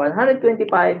 So your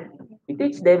 125, we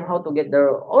teach them how to get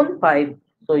their own five.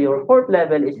 So your fourth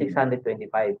level is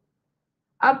 625.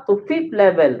 Up to fifth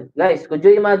level, guys, could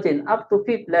you imagine, up to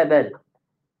fifth level,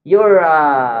 your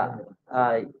uh,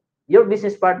 uh, your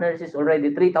business partners is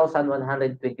already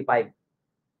 3,125.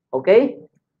 Okay?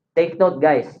 Take note,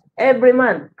 guys. Every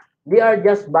month, they are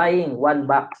just buying one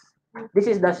box. This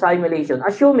is the simulation.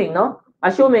 Assuming, no?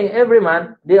 Assuming every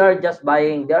month they are just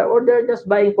buying, they're just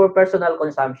buying for personal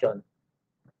consumption.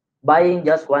 Buying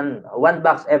just one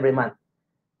box every month.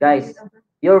 Guys,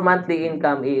 your monthly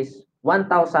income is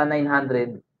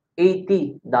 $1,980.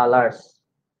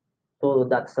 So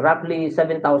that's roughly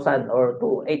 7,000 or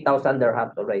to 8,000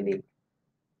 dirhams already.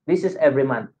 This is every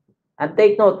month. And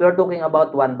take note, we're talking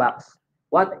about one box.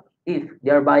 What if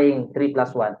they're buying 3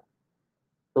 plus 1?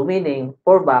 So meaning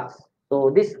 4 bucks. So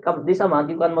this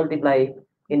amount you can multiply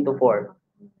into 4.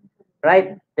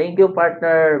 Right? Thank you,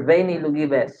 partner Veni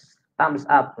Lugibes. Thumbs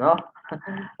up, no?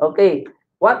 Okay.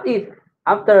 What if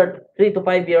after 3 to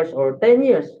 5 years or 10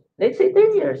 years, let's say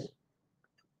 10 years,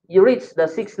 you reach the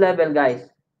 6th level, guys.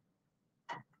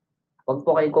 Wag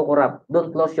po kayo kukurap.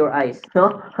 Don't close your eyes,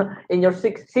 no? In your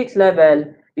sixth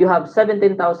level, you have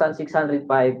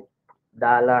 $17,605.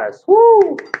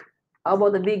 Woo! How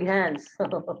about the big hands?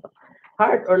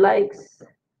 Heart or likes?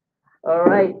 All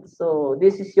right. So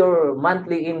this is your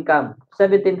monthly income,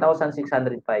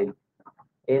 17,605.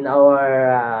 In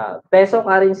our peso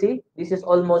currency, this is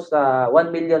almost 1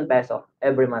 million peso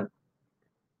every month.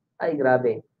 Ay,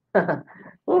 grabe.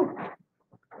 Woo.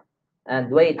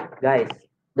 And wait, guys,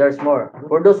 there's more.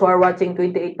 For those who are watching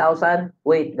 28,000,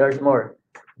 wait, there's more.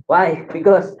 Why?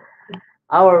 Because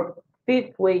our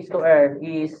fifth ways to earn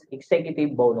is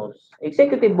executive bonus.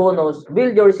 Executive bonus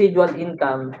build your residual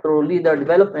income through leader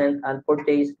development and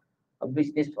purchase of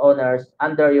business owners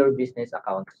under your business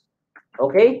accounts.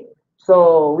 Okay?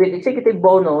 So with executive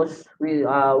bonus,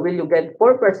 will you get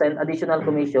 4% additional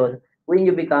commission when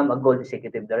you become a gold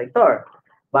executive director.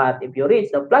 But if you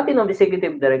reach the platinum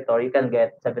executive director, you can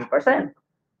get 7%.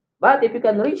 But if you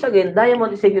can reach again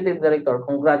diamond executive director,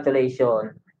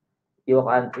 congratulations, you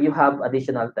have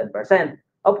additional 10%.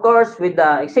 Of course, with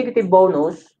the executive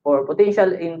bonus for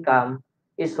potential income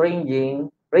is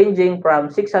ranging from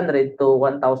 600 to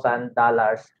 $1,000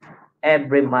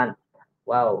 every month.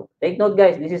 Wow. Take note,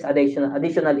 guys, this is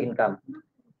additional income.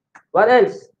 What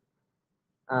else?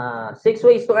 6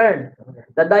 ways to earn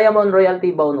the diamond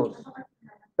royalty bonus.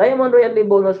 Diamond royalty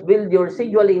bonus build your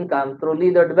residual income through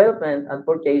leader development and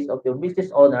purchase of your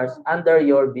business owners under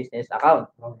your business account.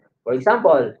 For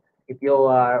example, if you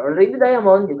are already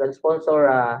diamond, you can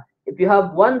sponsor. If you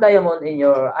have one diamond in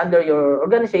your under your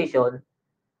organization,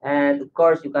 and of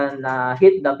course you can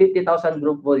hit the 50,000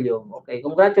 group volume. Okay,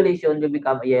 congratulations, you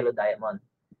become a yellow diamond.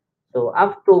 So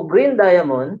up to green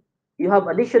diamond, you have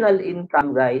additional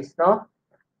income, guys. No,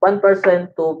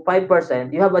 1% to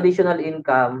 5%, you have additional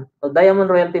income. So diamond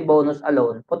royalty bonus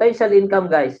alone, potential income,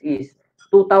 guys, is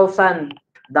 $2,000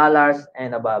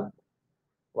 and above.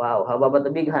 Wow, how about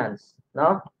the big hands?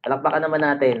 No? Palakpakan naman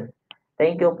natin.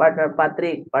 Thank you, partner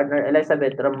Patrick, partner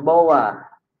Elizabeth Ramboa,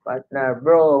 partner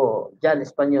bro John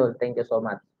Espanyol. Thank you so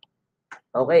much.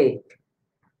 Okay.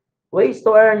 Ways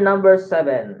to earn number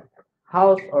 7.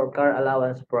 House or car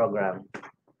allowance program.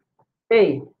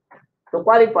 Okay. To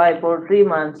qualify for 3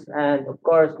 months and of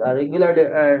course regularly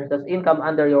earn as income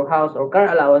under your house or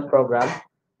car allowance program,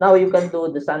 now you can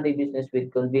do the Sunday business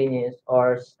with convenience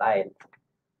or style.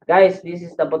 Guys, this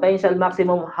is the potential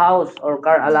maximum house or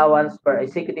car allowance per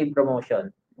executive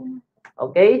promotion.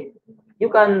 Okay?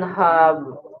 You can have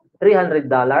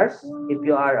 $300 if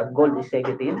you are a gold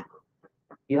executive.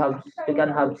 You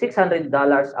can have $600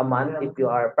 a month if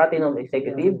you are platinum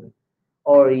executive,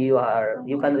 or you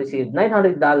can receive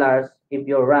 $900 if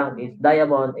your rank is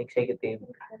diamond executive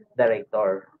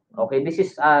director. Okay, this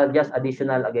is just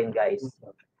additional again, guys.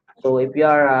 So if you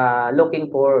are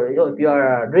if you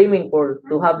are dreaming for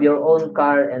to have your own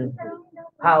car and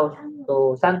house,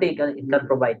 so Sante can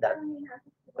provide that.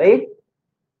 Okay?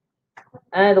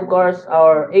 And of course,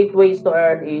 our 8 ways to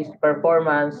earn is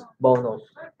performance bonus.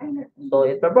 So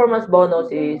a performance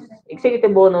bonus is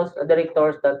executive bonus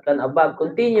directors that can above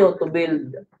continue to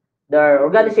build their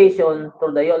organization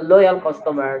through the loyal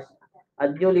customers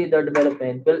and new leader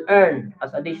development will earn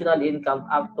as additional income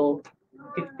up to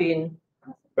 15%.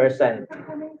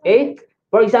 Okay?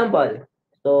 For example,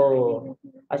 so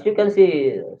as you can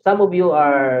see, some of you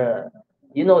are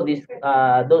you know this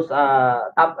those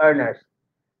top earners.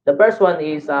 The first one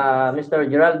is Mr.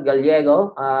 Gerald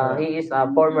Gallego. He is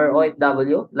a former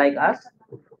OFW like us.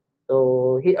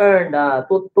 So he earned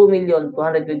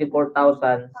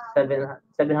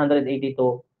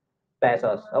 2,224,782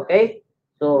 pesos. Okay?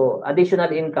 So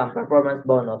additional income, performance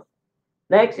bonus.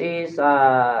 Next is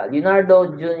Leonardo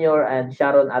Jr. and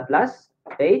Sharon Atlas.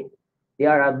 Okay? They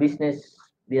are a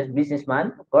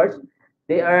businessman, of course.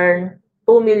 They earn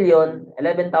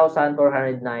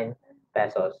 2,011,409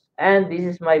 pesos. And this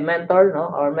is my mentor, no?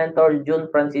 Our mentor June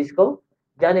Francisco,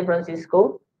 Johnny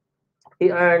Francisco.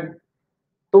 He earned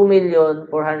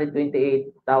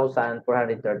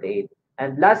 2,428,438.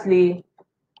 And lastly,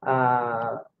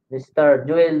 Mr.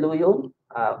 Joel Luyong,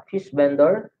 fish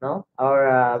vendor, no?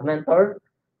 Our mentor.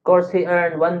 Of course, he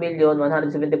earned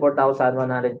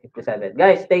 1,174,157.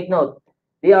 Guys, take note.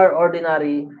 They are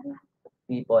ordinary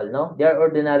people, no? They are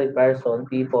ordinary person,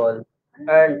 people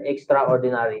earn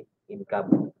extraordinary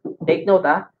income. Take note,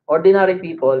 ordinary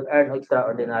people earn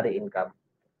extraordinary income.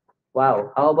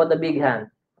 Wow, how about the big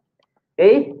hand?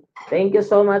 Okay, thank you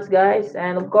so much, guys.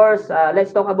 And of course,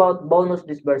 let's talk about bonus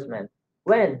disbursement.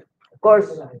 When? Of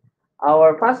course,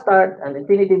 our fast start and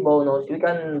infinity bonus, we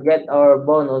can get our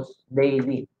bonus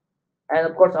daily. And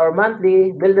of course, our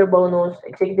monthly builder bonus,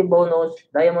 executive bonus,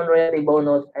 diamond royalty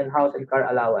bonus, and house and car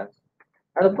allowance.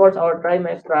 And of course, our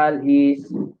trimestral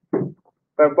is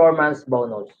performance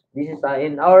bonus. This is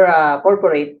in our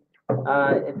corporate, we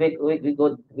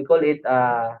call it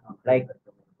like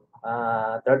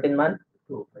 13 month.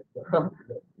 Oh,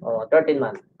 13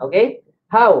 months. Okay?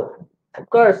 How? Of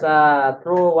course,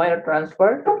 through wire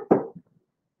transfer,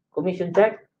 commission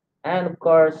check, and of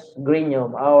course,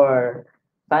 Greenium, our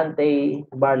Sante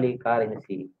barley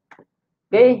currency.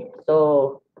 Okay?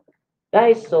 So,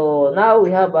 guys, so now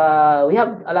we have a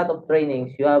lot of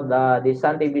trainings. You have the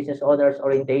Sante Business Owners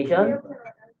Orientation,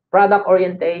 product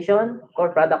orientation,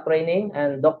 core product training,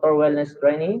 and doctor wellness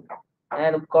training,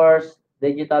 and of course,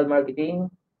 digital marketing,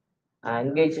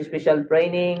 engage special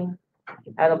training,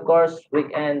 and of course,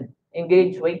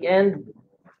 engage weekend,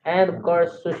 and of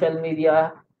course, social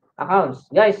media accounts.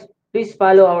 Guys, please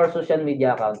follow our social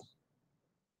media accounts.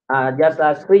 Just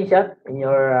a screenshot in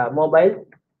your mobile.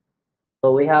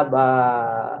 So we have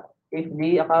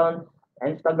FB account,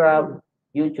 Instagram,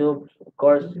 YouTube, of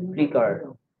course,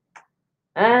 Flickr.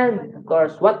 And of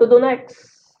course, what to do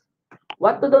next?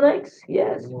 What to do next?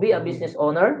 Yes, be a business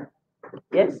owner.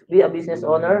 Yes, be a business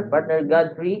owner. Partner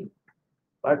Godfrey,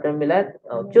 Partner Millet.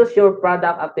 Choose your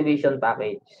product activation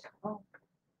package.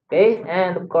 Okay,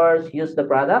 and of course, use the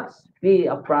products. Be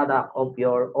a product of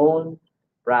your own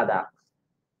products.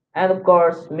 And of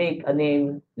course, make a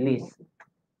name list.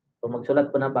 So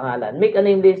magsulat po ng pangalan. Make a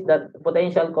name list that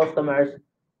potential customers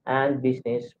and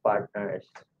business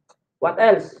partners. What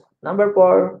else? Number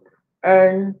 4,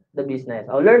 earn the business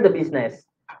or learn the business.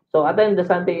 So attend the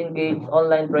Sante Engage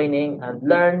online training and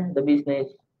learn the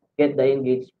business. Get the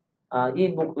Engage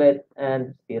e-booklet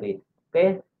and series.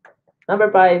 Okay. Number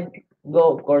 5,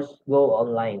 go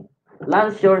online.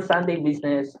 Launch your Sante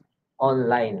business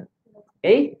online.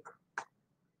 Okay.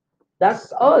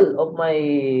 That's all of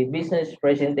my business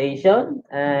presentation.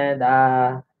 And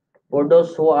for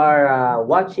those who are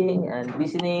watching and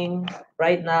listening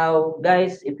right now,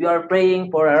 guys, if you are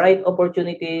praying for a right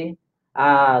opportunity,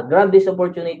 grab this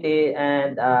opportunity,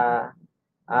 and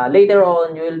later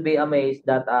on you will be amazed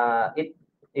that it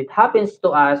happens to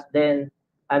us. Then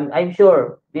I'm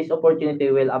sure this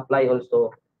opportunity will apply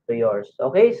also to yours.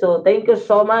 Okay, so thank you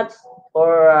so much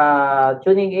for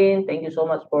tuning in. Thank you so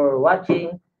much for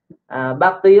watching.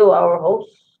 Back to you, our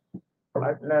host,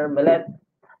 Partner Millet.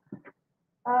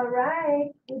 All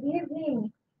right. Good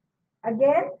evening.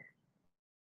 Again,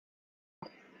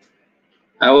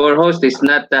 Our host is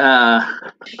not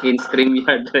in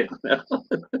StreamYard right now.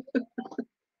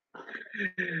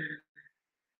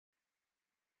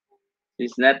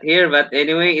 He's not here, but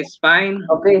anyway, it's fine.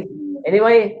 Okay.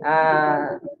 Anyway,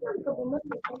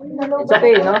 it's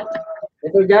okay, no?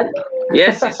 Mr. Jan?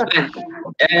 Yes, it's fine.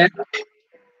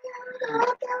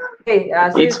 Okay,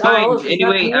 It's since our fine. host is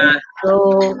not Anyway, here, so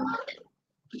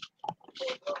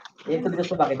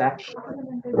introduce mo ba kita?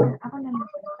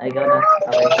 Ay, ikaw na.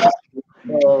 Okay.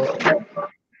 So,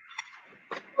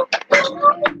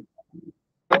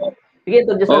 sige,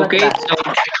 introduce na lang okay, kita. so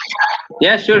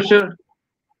yeah, sure.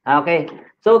 Okay.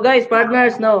 So guys,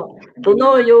 partners, no, to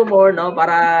know you more, no,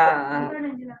 para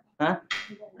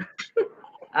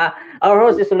our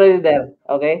host is already there.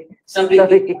 Okay. Sorry.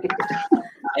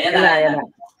 Ayan na.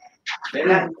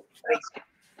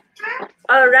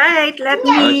 all right. Let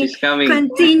Oh, me she's coming.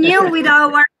 continue with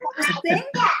our hosting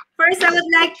First, I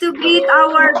would like to greet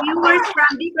our viewers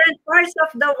from different parts of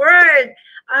the world.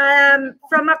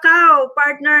 From Macau,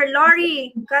 partner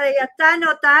Lori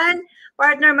Cayetano Tan,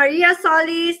 partner Maria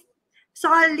Solis,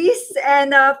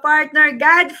 and partner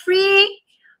Godfrey,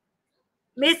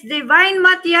 Miss Divine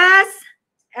Matias,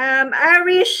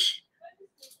 Irish,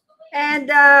 and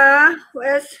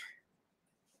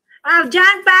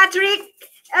John Patrick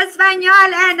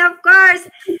Espanol, and of course,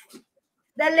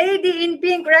 the lady in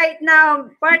pink right now,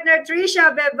 partner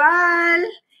Trisha Bebal.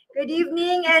 Good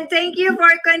evening, and thank you for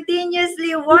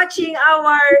continuously watching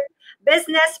our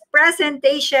business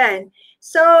presentation.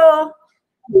 So,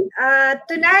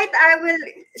 tonight I will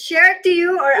share to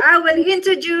you, or I will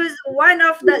introduce one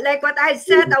of the, like what I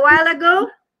said a while ago.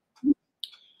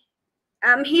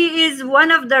 He is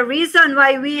one of the reason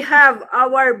why we have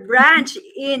our branch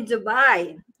in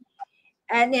Dubai.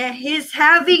 And he's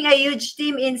having a huge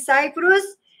team in Cyprus,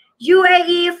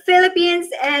 UAE, Philippines,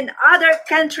 and other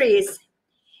countries.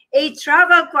 A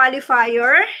travel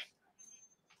qualifier,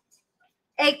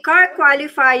 a car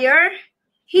qualifier.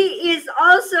 He is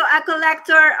also a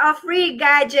collector of free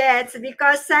gadgets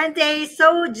because Sante is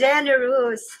so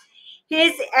generous.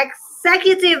 His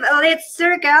executive elite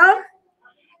circle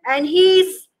and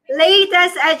his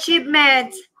latest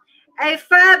achievement, a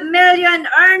 5 million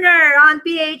earner on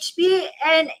PHP,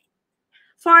 and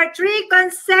for 3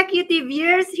 consecutive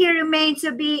years, he remained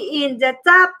to be in the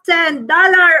top $10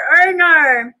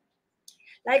 earner.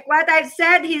 Like what I've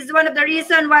said, he's one of the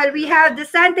reasons why we have the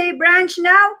Sante branch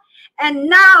now. And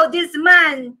now this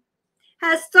man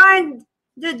has turned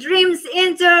the dreams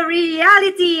into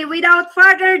reality without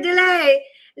further delay.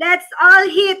 Let's all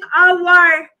hit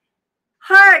our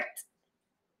heart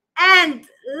and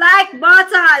like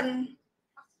button.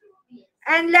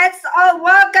 And let's all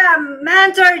welcome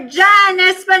Mentor John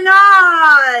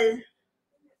Espanol.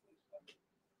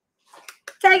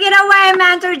 Take it away,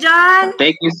 Mentor John.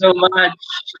 Thank you so much.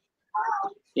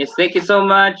 Yes, thank you so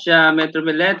much, Mentor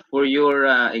Millet, for your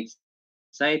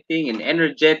exciting and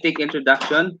energetic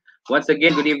introduction. Once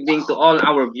again, good evening to all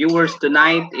our viewers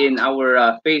tonight in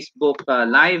our Facebook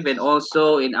Live and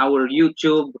also in our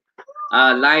YouTube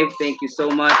Live. Thank you so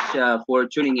much for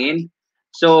tuning in.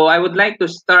 So I would like to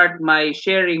start my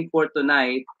sharing for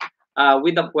tonight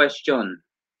with a question.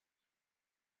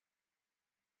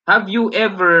 Have you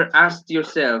ever asked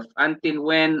yourself, until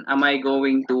when am I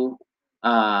going to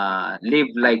live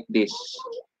like this?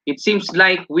 It seems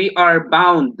like we are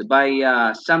bound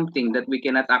by something that we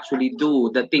cannot actually do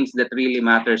the things that really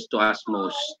matters to us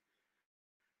most.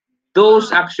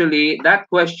 That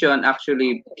question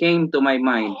actually came to my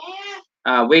mind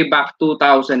way back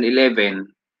 2011.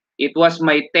 It was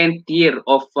my 10th year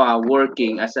of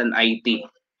working as an IT.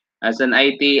 As an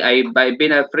IT, I've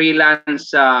been a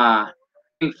freelance,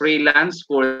 doing freelance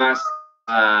for the past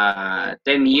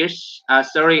 10 years.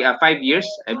 5 years.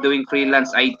 I'm doing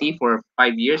freelance IT for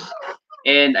 5 years.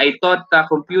 And I taught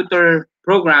computer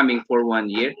programming for 1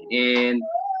 year. And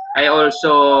I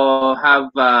also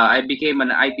I became an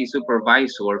IT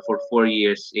supervisor for 4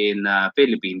 years in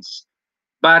Philippines.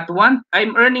 But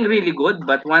I'm earning really good.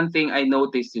 But one thing I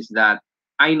noticed is that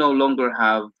I no longer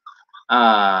have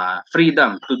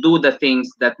freedom to do the things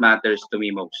that matters to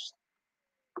me most.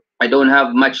 I don't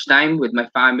have much time with my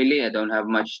family. I don't have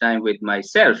much time with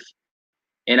myself,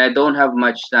 and I don't have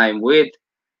much time with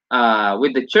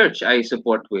the church I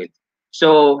support with.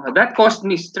 So that caused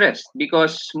me stress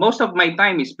because most of my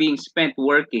time is being spent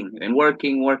working and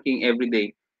working every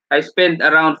day. I spend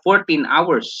around 14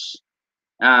 hours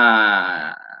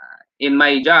uh, in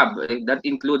my job. That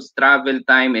includes travel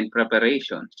time and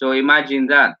preparation. So imagine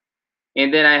that.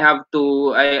 And then I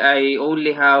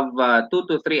only have 2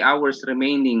 to 3 hours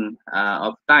remaining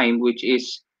of time, which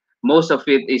is most of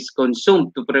it is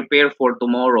consumed to prepare for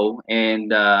tomorrow, and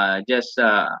just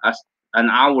as an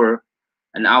hour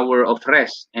of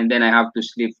rest, and then I have to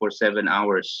sleep for 7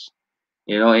 hours,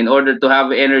 in order to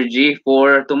have energy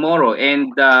for tomorrow.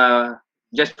 And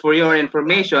just for your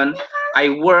information, I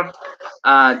work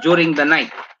during the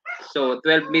night, so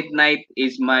 12 midnight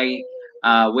is my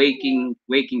waking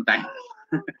time.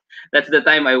 That's the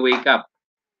time I wake up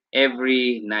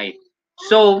every night.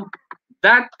 So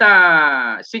that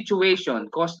situation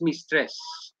caused me stress,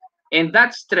 and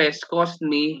that stress caused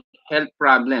me health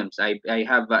problems. I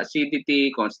have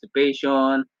acidity,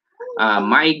 constipation,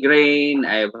 migraine.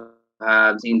 I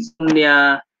have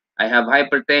insomnia. I have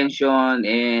hypertension,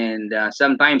 and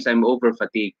sometimes I'm over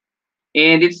fatigued.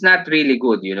 And it's not really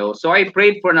good. So I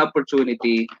prayed for an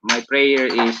opportunity. My prayer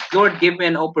is, Lord, give me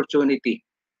an opportunity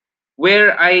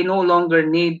where I no longer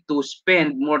need to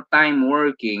spend more time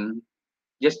working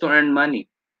just to earn money.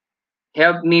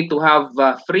 helped me to have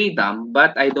freedom,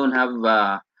 but I don't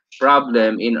have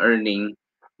problem in earning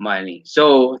money.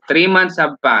 So 3 months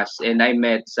have passed, and I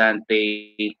met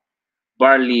Sante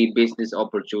Barley business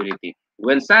opportunity.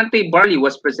 When Sante Barley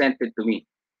was presented to me,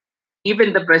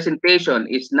 even the presentation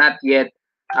is not yet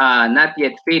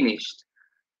finished.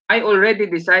 I already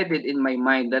decided in my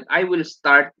mind that I will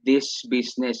start this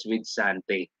business with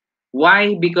Sante.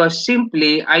 Why? Because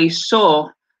simply I saw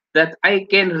that I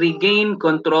can regain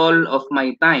control of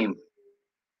my time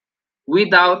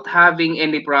without having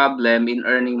any problem in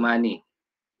earning money.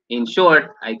 In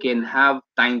short, I can have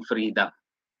time freedom.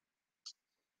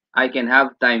 I can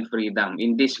have time freedom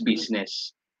in this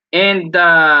business. And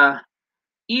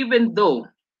even though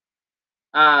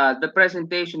the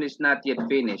presentation is not yet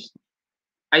finished,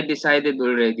 I decided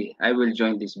already I will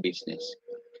join this business.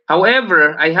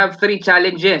 However, I have three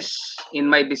challenges in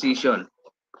my decision.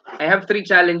 I have three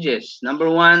challenges. Number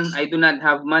one, I do not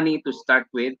have money to start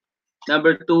with.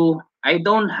 Number two, I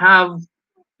don't have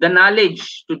the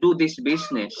knowledge to do this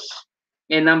business.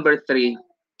 And number three,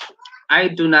 I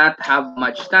do not have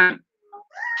much time.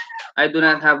 I do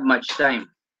not have much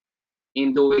time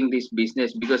in doing this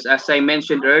business because, as I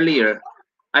mentioned earlier,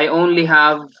 I only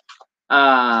have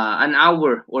an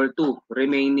hour or two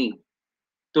remaining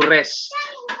to rest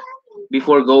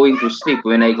before going to sleep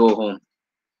when I go home.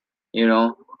 You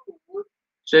know,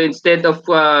 so instead of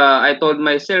I told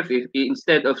myself, if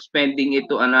instead of spending it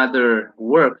to another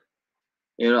work,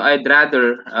 I'd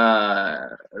rather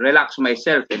relax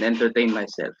myself and entertain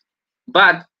myself.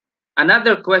 But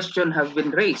another question have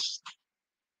been raised.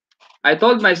 I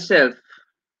told myself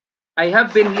I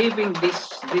have been living this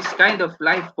kind of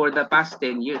life for the past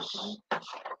 10 years.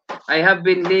 I have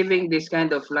been living this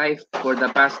kind of life for the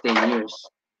past 10 years.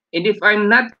 And if I'm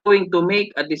not going to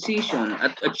make a decision,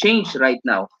 a change right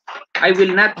now, I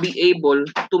will not be able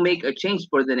to make a change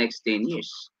for the next 10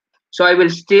 years. So I will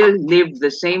still live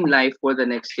the same life for the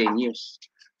next 10 years.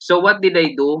 So what did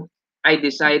I do? I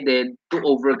decided to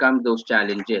overcome those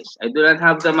challenges. I do not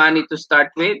have the money to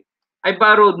start with. I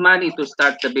borrowed money to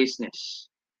start the business.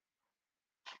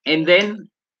 And then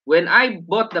when I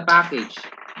bought the package,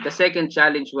 the second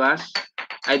challenge was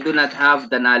I do not have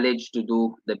the knowledge to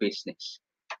do the business.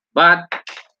 But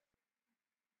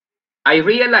I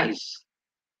realized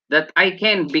that I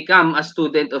can become a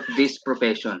student of this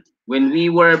profession. When we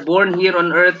were born here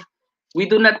on earth, we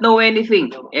do not know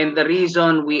anything. And the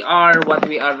reason we are what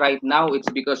we are right now, it's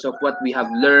because of what we have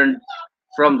learned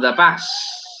from the past.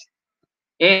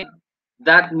 And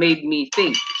that made me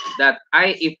think that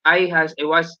if I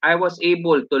was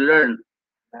able to learn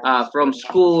from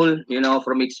school,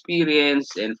 from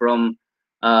experience and from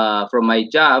my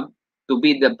job to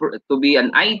be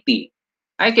an IT,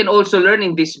 I can also learn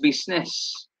in this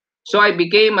business. So I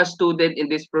became a student in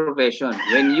this profession.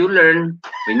 When you learn,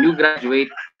 when you graduate,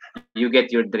 you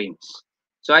get your dreams.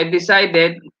 So I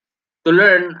decided to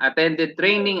learn, attended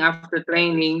training after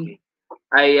training.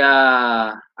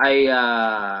 I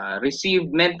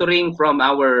received mentoring from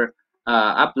our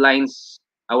uplines,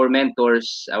 our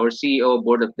mentors, our CEO,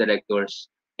 board of directors,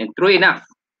 and true enough,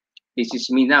 this is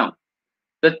me now.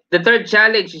 The third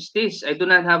challenge is this: I do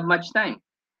not have much time,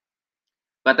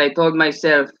 but I told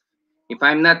myself, if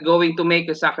I'm not going to make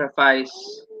a sacrifice,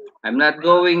 I'm not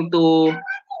going to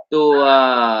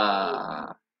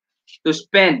uh, to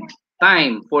spend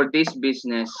time for this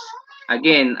business,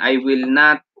 again, I will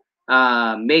not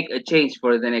make a change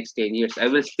for the next 10 years. I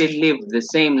will still live the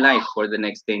same life for the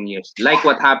next 10 years, like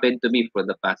what happened to me for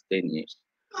the past 10 years.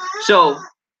 So,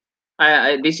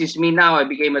 this is me now. I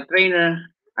became a trainer.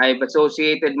 I've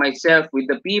associated myself with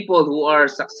the people who are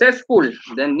successful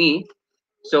than me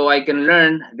so I can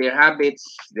learn their habits,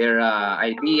 their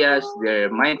ideas, their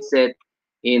mindset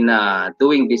in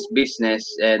doing this business.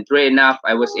 And true enough,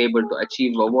 I was able to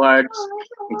achieve awards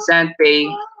in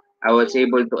Sante. I was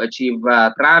able to achieve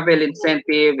travel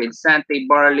incentive in Sante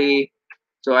Barley.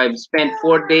 So I've spent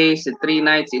 4 days and 3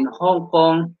 nights in Hong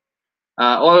Kong,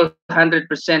 all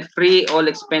 100% free, all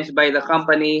expensed by the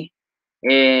company.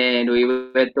 And we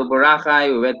went to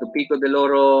Boracay, we went to Pico de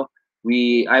Loro.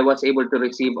 I was able to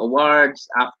receive awards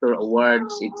after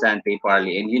awards in Sante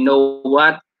Parley. And you know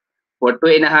what? For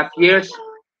 2.5 years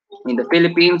in the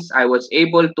Philippines, I was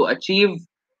able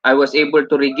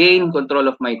to regain control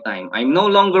of my time. I'm no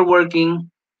longer working,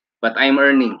 but I'm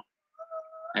earning.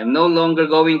 I'm no longer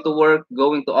going to work,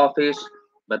 going to office,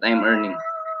 but I'm earning.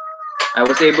 I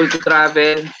was able to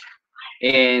travel,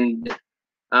 and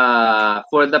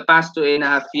for the past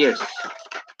 2.5 years,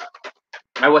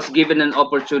 I was given an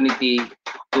opportunity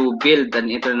to build an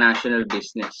international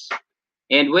business.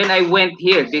 And when I went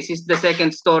here, this is the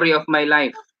second story of my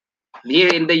life.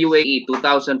 here in the UAE,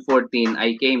 2014,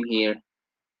 I came here,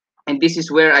 and this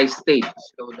is where I stayed.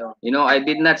 You know, I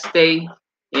did not stay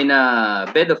in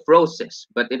a bed of roses,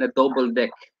 but in a double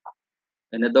decker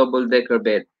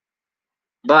bed.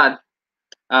 But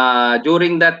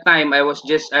during that time, I was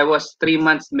 3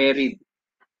 months married.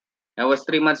 I was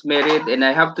 3 months married, and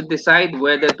I have to decide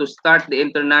whether to start the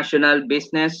international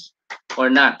business or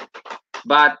not.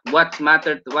 But what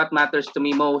matters to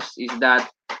me most is that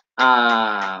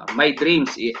my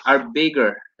dreams are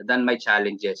bigger than my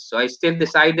challenges. So I still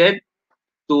decided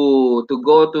to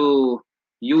go to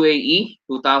UAE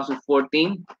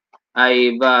 2014.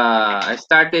 I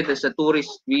started as a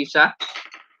tourist visa,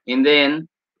 and then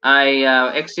I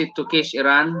exit to Kish,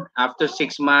 Iran. After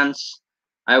 6 months,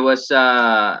 I was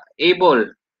able.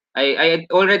 I had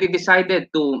already decided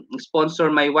to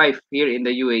sponsor my wife here in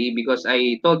the UAE because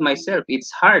I told myself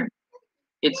it's hard.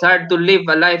 It's hard to live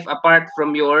a life apart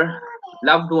from your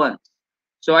loved ones.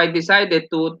 So I decided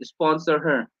to sponsor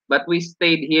her. But we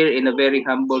stayed here in a very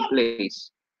humble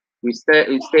place. We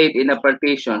stayed in a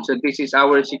partition. So this is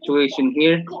our situation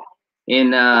here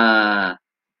in the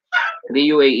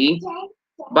UAE.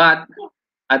 But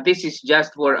this is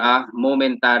just for a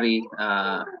momentary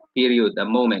period, a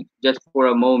moment, just for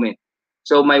a moment.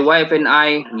 So my wife and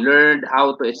I learned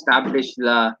how to establish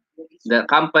the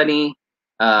company.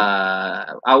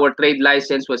 Our trade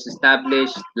license was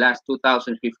established last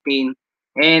 2015,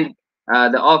 and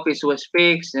the office was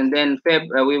fixed. And then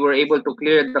we were able to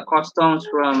clear the customs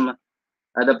from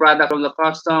the product from the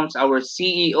customs. Our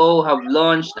CEO have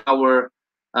launched our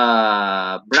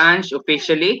branch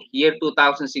officially year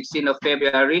 2016 of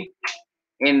February,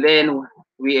 and then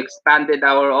we expanded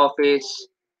our office,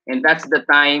 and that's the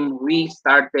time we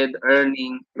started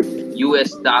earning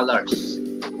US dollars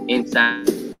in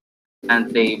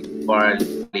Sante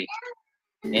Barley.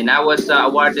 And I was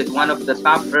awarded one of the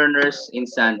top earners in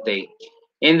Sante.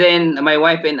 And then my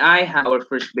wife and I had our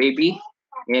first baby,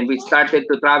 and we started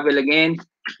to travel again.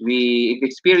 We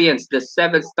experienced the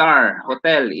seven-star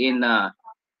hotel in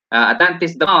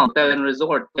Atlantis, the Mall Hotel and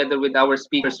Resort, together with our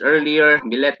speakers earlier,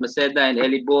 Milet Maceda and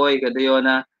Eli Boy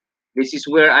Gadayona. This is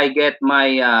where I get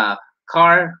my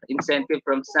car incentive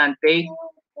from Sante.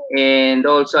 And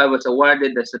also, I was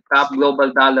awarded as a top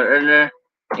global dollar earner.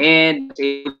 And I was able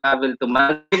to travel to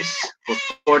Maldives for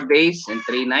 4 days and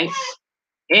 3 nights.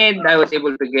 And I was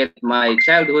able to get my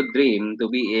childhood dream to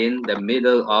be in the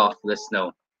middle of the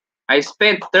snow. I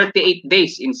spent 38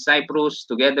 days in Cyprus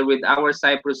together with our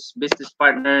Cyprus business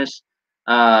partners,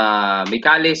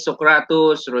 Michalis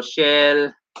Socratus,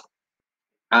 Rochelle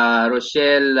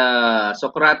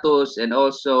Socratus, and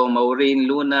also Maureen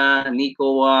Luna,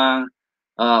 Nico Wang,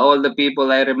 all the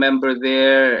people I remember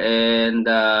there, and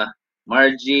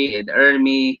Margie and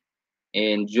Ermi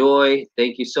and Joy.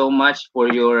 Thank you so much for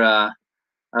your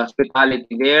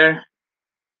hospitality there.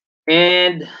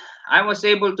 And I was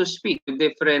able to speak to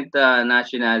different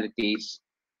nationalities.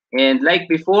 And like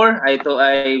before, I've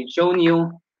shown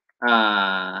you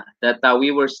that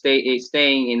we were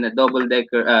staying in a double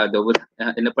decker,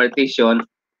 in a partition.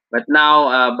 But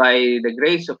now, by the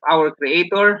grace of our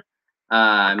Creator,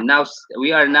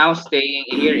 we are now staying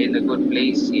here in a good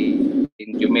place in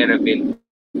Jumeirah Village,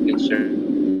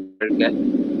 Circuit,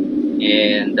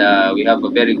 and we have a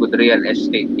very good real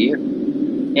estate here.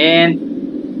 And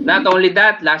not only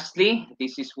that, lastly,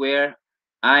 this is where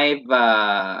I've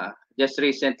just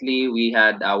recently we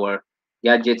had our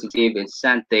gadgets receive in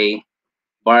Sante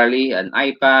Barley, an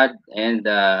iPad, and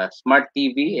smart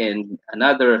TV, and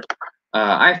another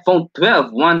iPhone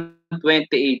 12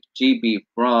 128 GB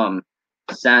from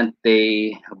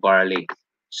Sante Barley.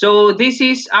 So this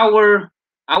is our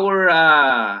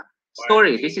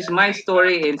story. This is my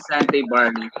story in Sante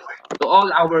Barley. To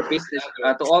all our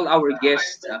to all our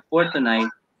guests for tonight,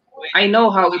 I know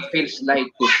how it feels like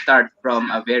to start from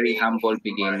a very humble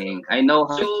beginning. I know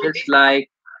how it feels like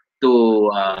to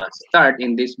start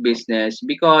in this business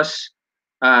because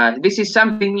this is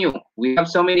something new. We have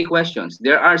so many questions.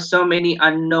 There are so many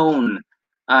unknown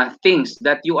things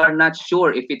that you are not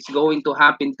sure if it's going to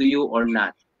happen to you or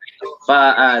not.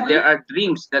 But there are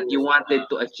dreams that you wanted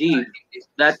to achieve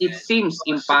that it seems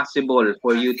impossible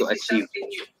for you to achieve.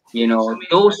 You know,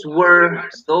 those are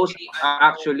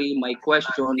actually my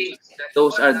questions.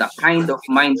 Those are the kind of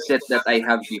mindset that I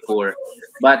have before.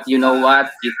 But you know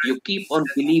what? If you keep on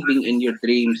believing in your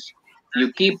dreams,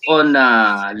 you keep on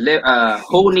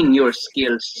honing your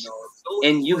skills,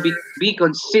 and be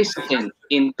consistent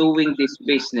in doing this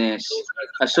business,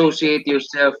 associate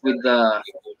yourself with the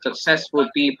successful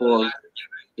people,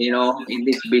 you know, in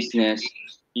this business,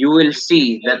 you will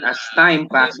see that as time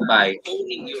pass by,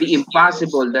 the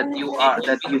impossible that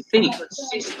you think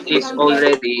is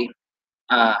already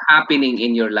happening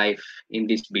in your life in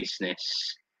this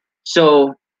business.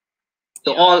 So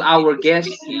to all our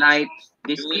guests tonight,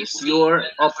 this is your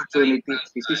opportunity.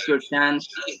 This is your chance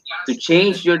to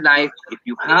change your life. If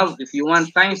you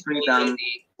want time freedom,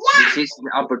 this is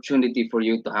the opportunity for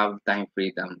you to have time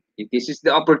freedom. This is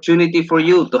the opportunity for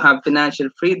you to have financial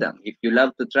freedom. If you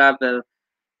love to travel,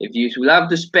 if you love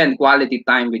to spend quality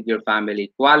time with your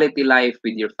family, quality life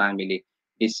with your family,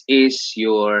 this is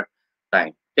your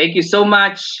time. Thank you so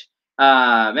much,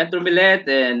 Mentor Millet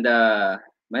and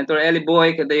Mentor Ellie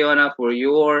Boy Cadayona, for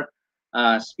your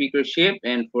speakership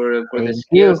and for the Thank you,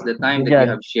 skills, the time that you John.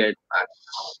 have shared with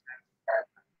us.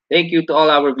 Thank you to all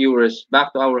our viewers.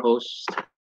 Back to our host.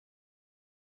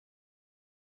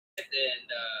 And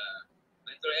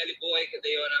Mentor Ellie Boy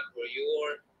Cadayona, for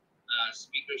your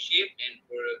speakership and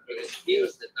for the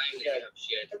skills, the time that you have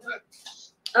shared with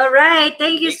us. All right.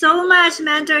 Thank you so much,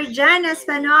 Mentor Jan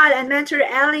Espanol and Mentor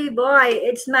Ellie Boy.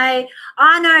 It's my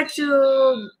honor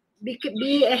to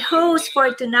be a host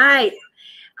for tonight.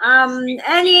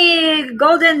 Any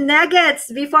golden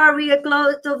nuggets before we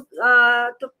to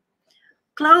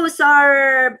close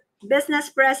our business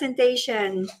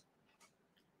presentation?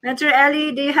 Mentor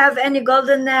Ellie, do you have any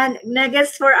golden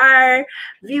nuggets for our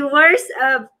viewers?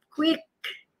 Quick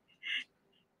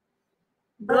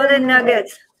golden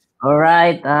nuggets. All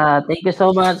right. Thank you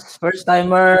so much, first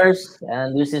timers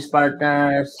and business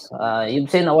partners.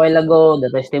 You've seen a while ago the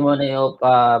testimony of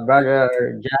Brother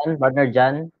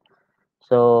John.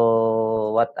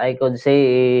 So what I could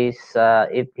say is,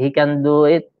 if he can do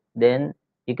it, then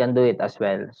you can do it as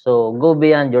well. So go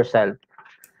beyond yourself.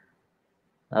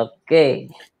 Okay.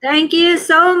 Thank you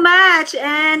so much.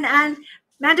 And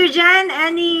Mentor Jan,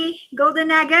 any golden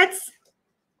nuggets?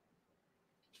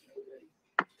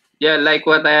 Yeah, like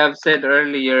what I have said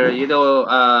earlier,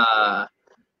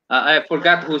 I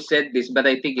forgot who said this, but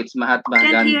I think it's Mahatma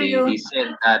Can't hear Gandhi.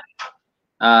 you.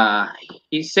 Uh,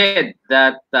 he said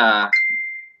that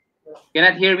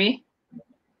cannot hear me.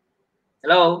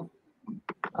 Hello.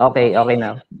 Okay. Okay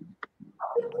now.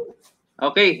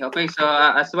 Okay. So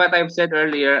as what I've said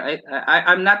earlier,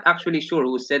 I'm not actually sure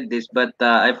who said this, but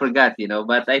I forgot.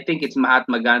 But I think it's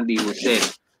Mahatma Gandhi who said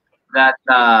that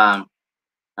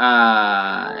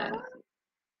uh,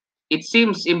 it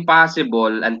seems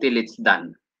impossible until it's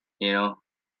done. You know,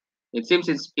 it seems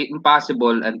it's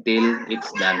impossible until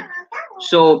it's done.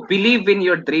 So believe in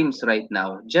your dreams right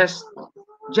now. Just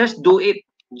do it.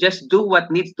 Just do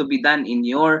what needs to be done in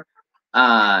your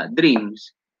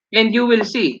dreams, and you will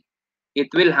see it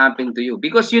will happen to you.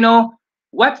 Because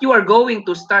what you are going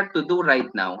to start to do right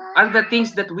now are the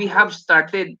things that we have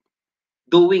started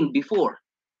doing before.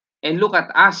 And look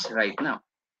at us right now.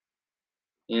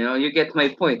 You get my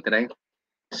point, right?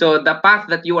 So the path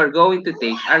that you are going to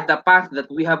take are the path that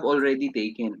we have already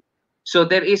taken. So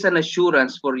there is an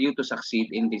assurance for you to succeed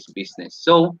in this business.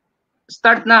 So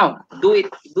start now. Do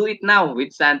it now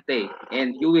with Sante,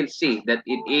 and you will see that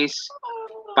it is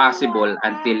possible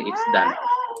until it's done.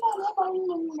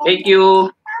 Thank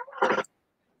you.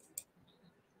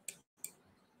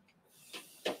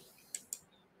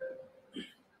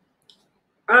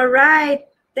 All right.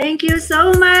 Thank you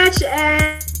so much.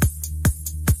 And